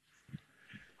Malam.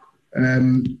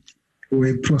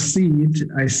 We proceed.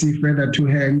 I see further two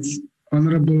hands.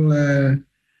 Honorable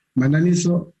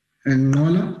Mananiso and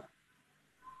Nola.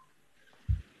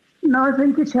 No,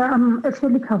 thank you, Chair. I'm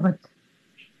actually covered.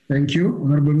 Thank you.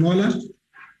 Honorable Nola.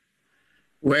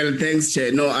 Well, thanks,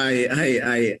 Chair. No, I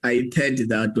third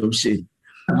the adoption.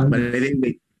 But I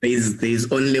think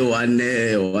there's only one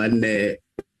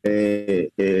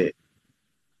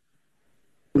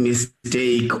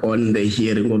mistake on the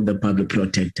hearing of the Public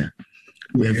Protector.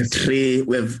 We have three.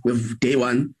 We have day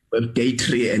one, we have day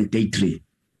 3, and day 3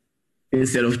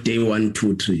 instead of day 1,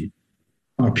 2, 3.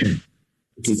 Okay.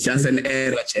 It's just an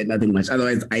error, Chair, nothing much.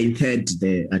 Otherwise, I third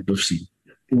the adoption.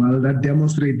 Well, that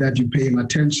demonstrates that you're paying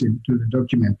attention to the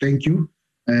document. Thank you.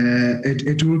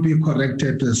 It will be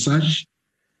corrected as such.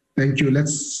 Thank you.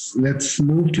 Let's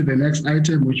move to the next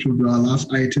item, which will be our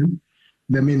last item,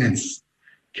 the minutes.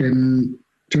 Can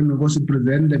Nogosi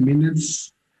present the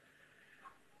minutes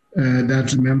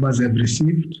that members have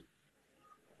received?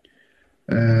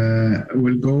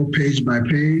 We'll go page by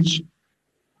page.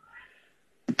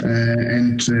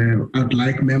 And I'd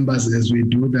like members, as we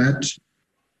do that,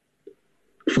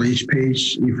 for each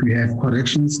page, if we have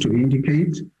corrections, to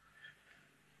indicate.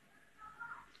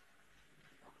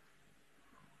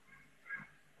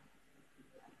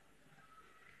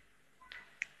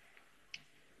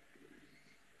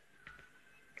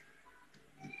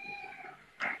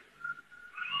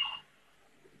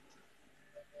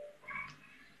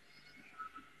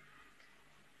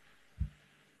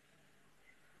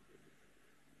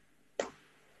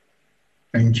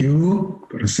 Thank you.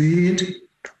 Proceed.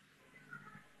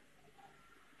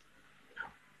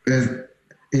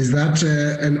 Is that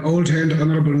an old hand,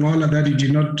 Honorable Mola, that you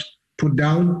did not put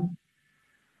down?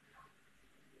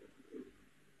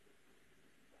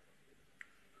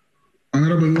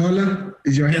 Honorable Mola,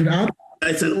 is your hand up?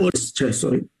 It's an old chair,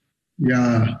 sorry.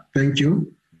 Yeah, thank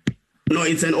you. No,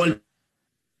 it's an old.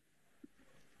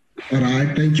 All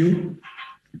right, thank you.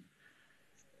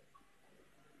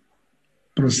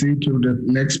 Proceed to the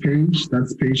next page.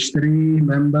 That's page 3,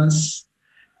 members.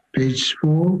 Page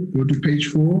 4, go to page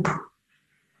 4,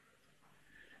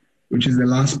 which is the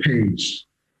last page.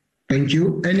 Thank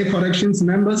you. Any corrections,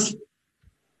 members?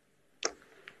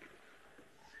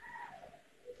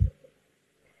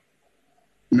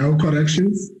 No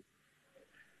corrections?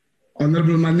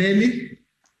 Honorable Maneli,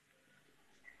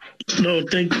 No,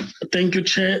 thank you,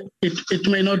 Chair. It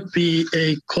may not be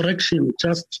a correction,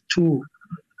 just to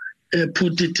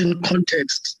put it in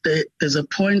context. There's a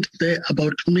point there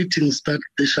about meetings that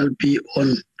they shall be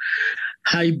on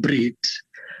hybrid.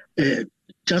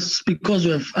 Just because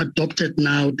we have adopted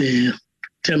now the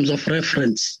terms of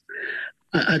reference,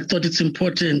 I thought it's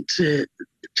important,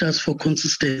 just for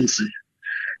consistency,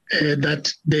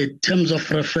 that the terms of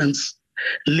reference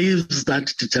leaves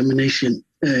that determination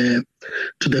to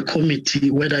the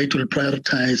committee whether it will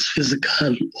prioritize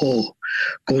physical or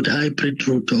go the hybrid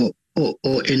route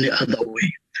or any other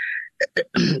way.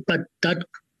 But that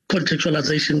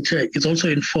contextualization, Chair, is also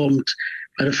informed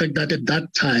by the fact that at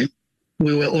that time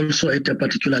we were also at a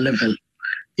particular level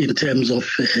in terms of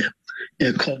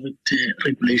COVID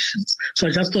regulations. So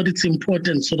I just thought it's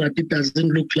important so that it doesn't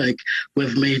look like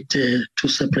we've made two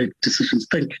separate decisions.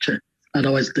 Thank you, Chair.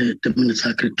 Otherwise, the minutes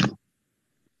are agreed to.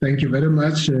 Thank you very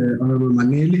much, Honorable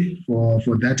Maneli,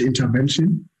 for that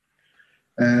intervention.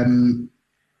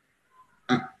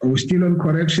 We're still on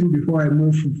correction before I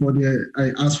move for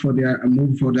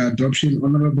the adoption.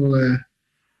 Honorable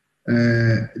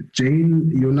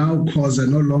Jane, you now cause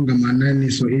no longer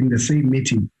Manani, so in the same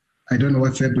meeting. I don't know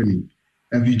what's happening.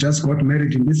 Have you just got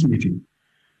married in this meeting?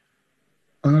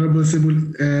 Honorable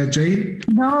Jane?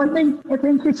 No,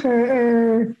 thank you,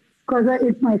 Chair. Because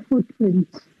it's my footprint.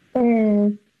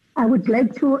 I would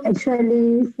like to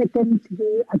actually second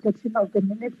the adoption of the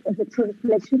minutes as a true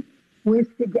reflection with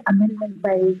the amendment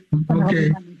by...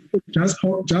 Okay, just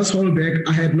hold back.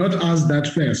 I had not asked that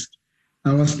first.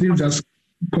 I was still just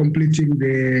completing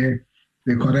the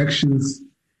corrections.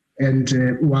 And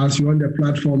whilst you're on the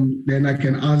platform, then I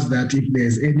can ask that if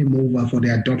there's any mover for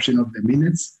the adoption of the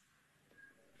minutes.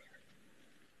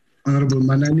 Honorable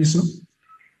Mananiso?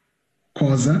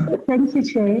 Koza? Thank you,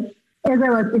 Chair. As I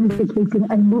was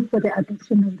indicating, I move for the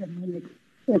adoption of the minutes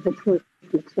as a true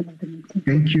reflection of the meeting.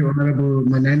 Thank you, Honorable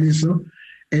Mananiso.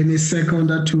 Any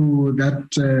seconder to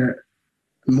that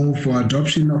move for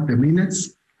adoption of the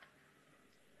minutes?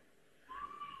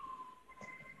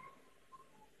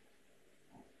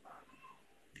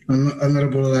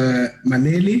 Honorable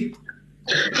Maneli?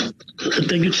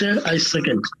 Thank you, Chair. I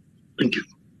second. Thank you.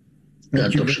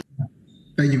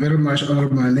 Thank you very much,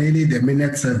 Honorable Maneli. The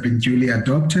minutes have been duly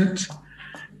adopted.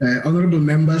 Honorable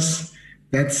members,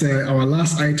 that's our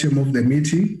last item of the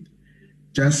meeting.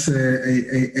 Just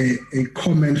a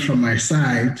comment from my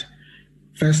side.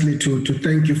 Firstly, to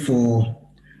thank you for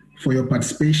your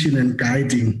participation and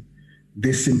guiding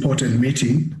this important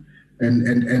meeting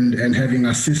and having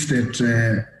assisted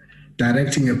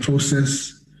directing a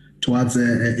process towards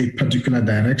a particular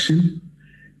direction.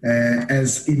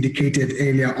 As indicated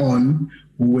earlier on,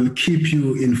 we will keep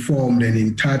you informed and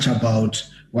in touch about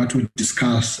what we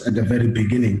discussed at the very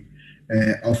beginning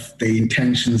of the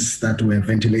intentions that were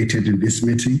ventilated in this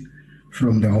meeting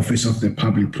from the Office of the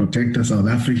Public Protector, South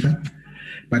Africa.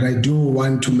 But I do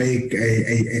want to make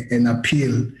an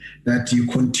appeal that you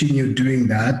continue doing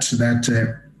that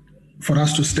for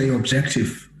us to stay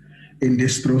objective in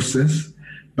this process,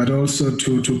 but also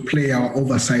to play our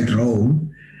oversight role.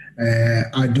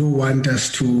 I do want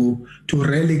us to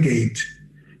relegate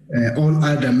all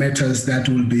other matters that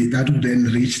would then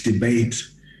reach debate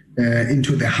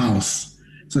into the House,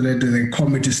 so that the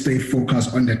committee stay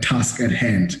focused on the task at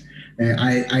hand.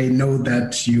 I know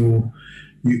that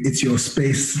it's your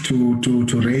space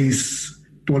to raise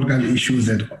political issues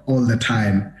all the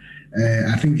time.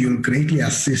 I think you'll greatly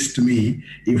assist me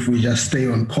if we just stay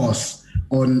on course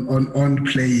on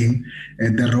playing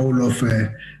the role of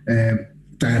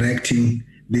directing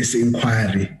this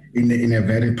inquiry in a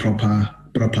very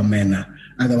proper manner.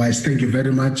 Otherwise, thank you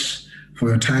very much for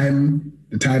your time.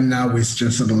 The time now is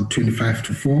just about 25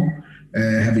 to 4,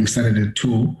 having started at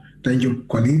 2. Thank you,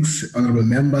 colleagues, honorable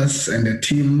members, and the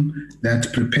team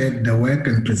that prepared the work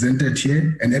and presented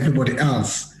here, and everybody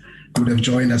else who would have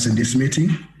joined us in this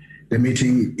meeting. The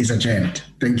meeting is adjourned.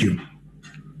 Thank you.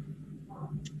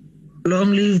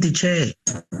 Long live the chair.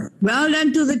 Well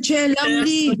done to the chair. Long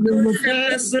live.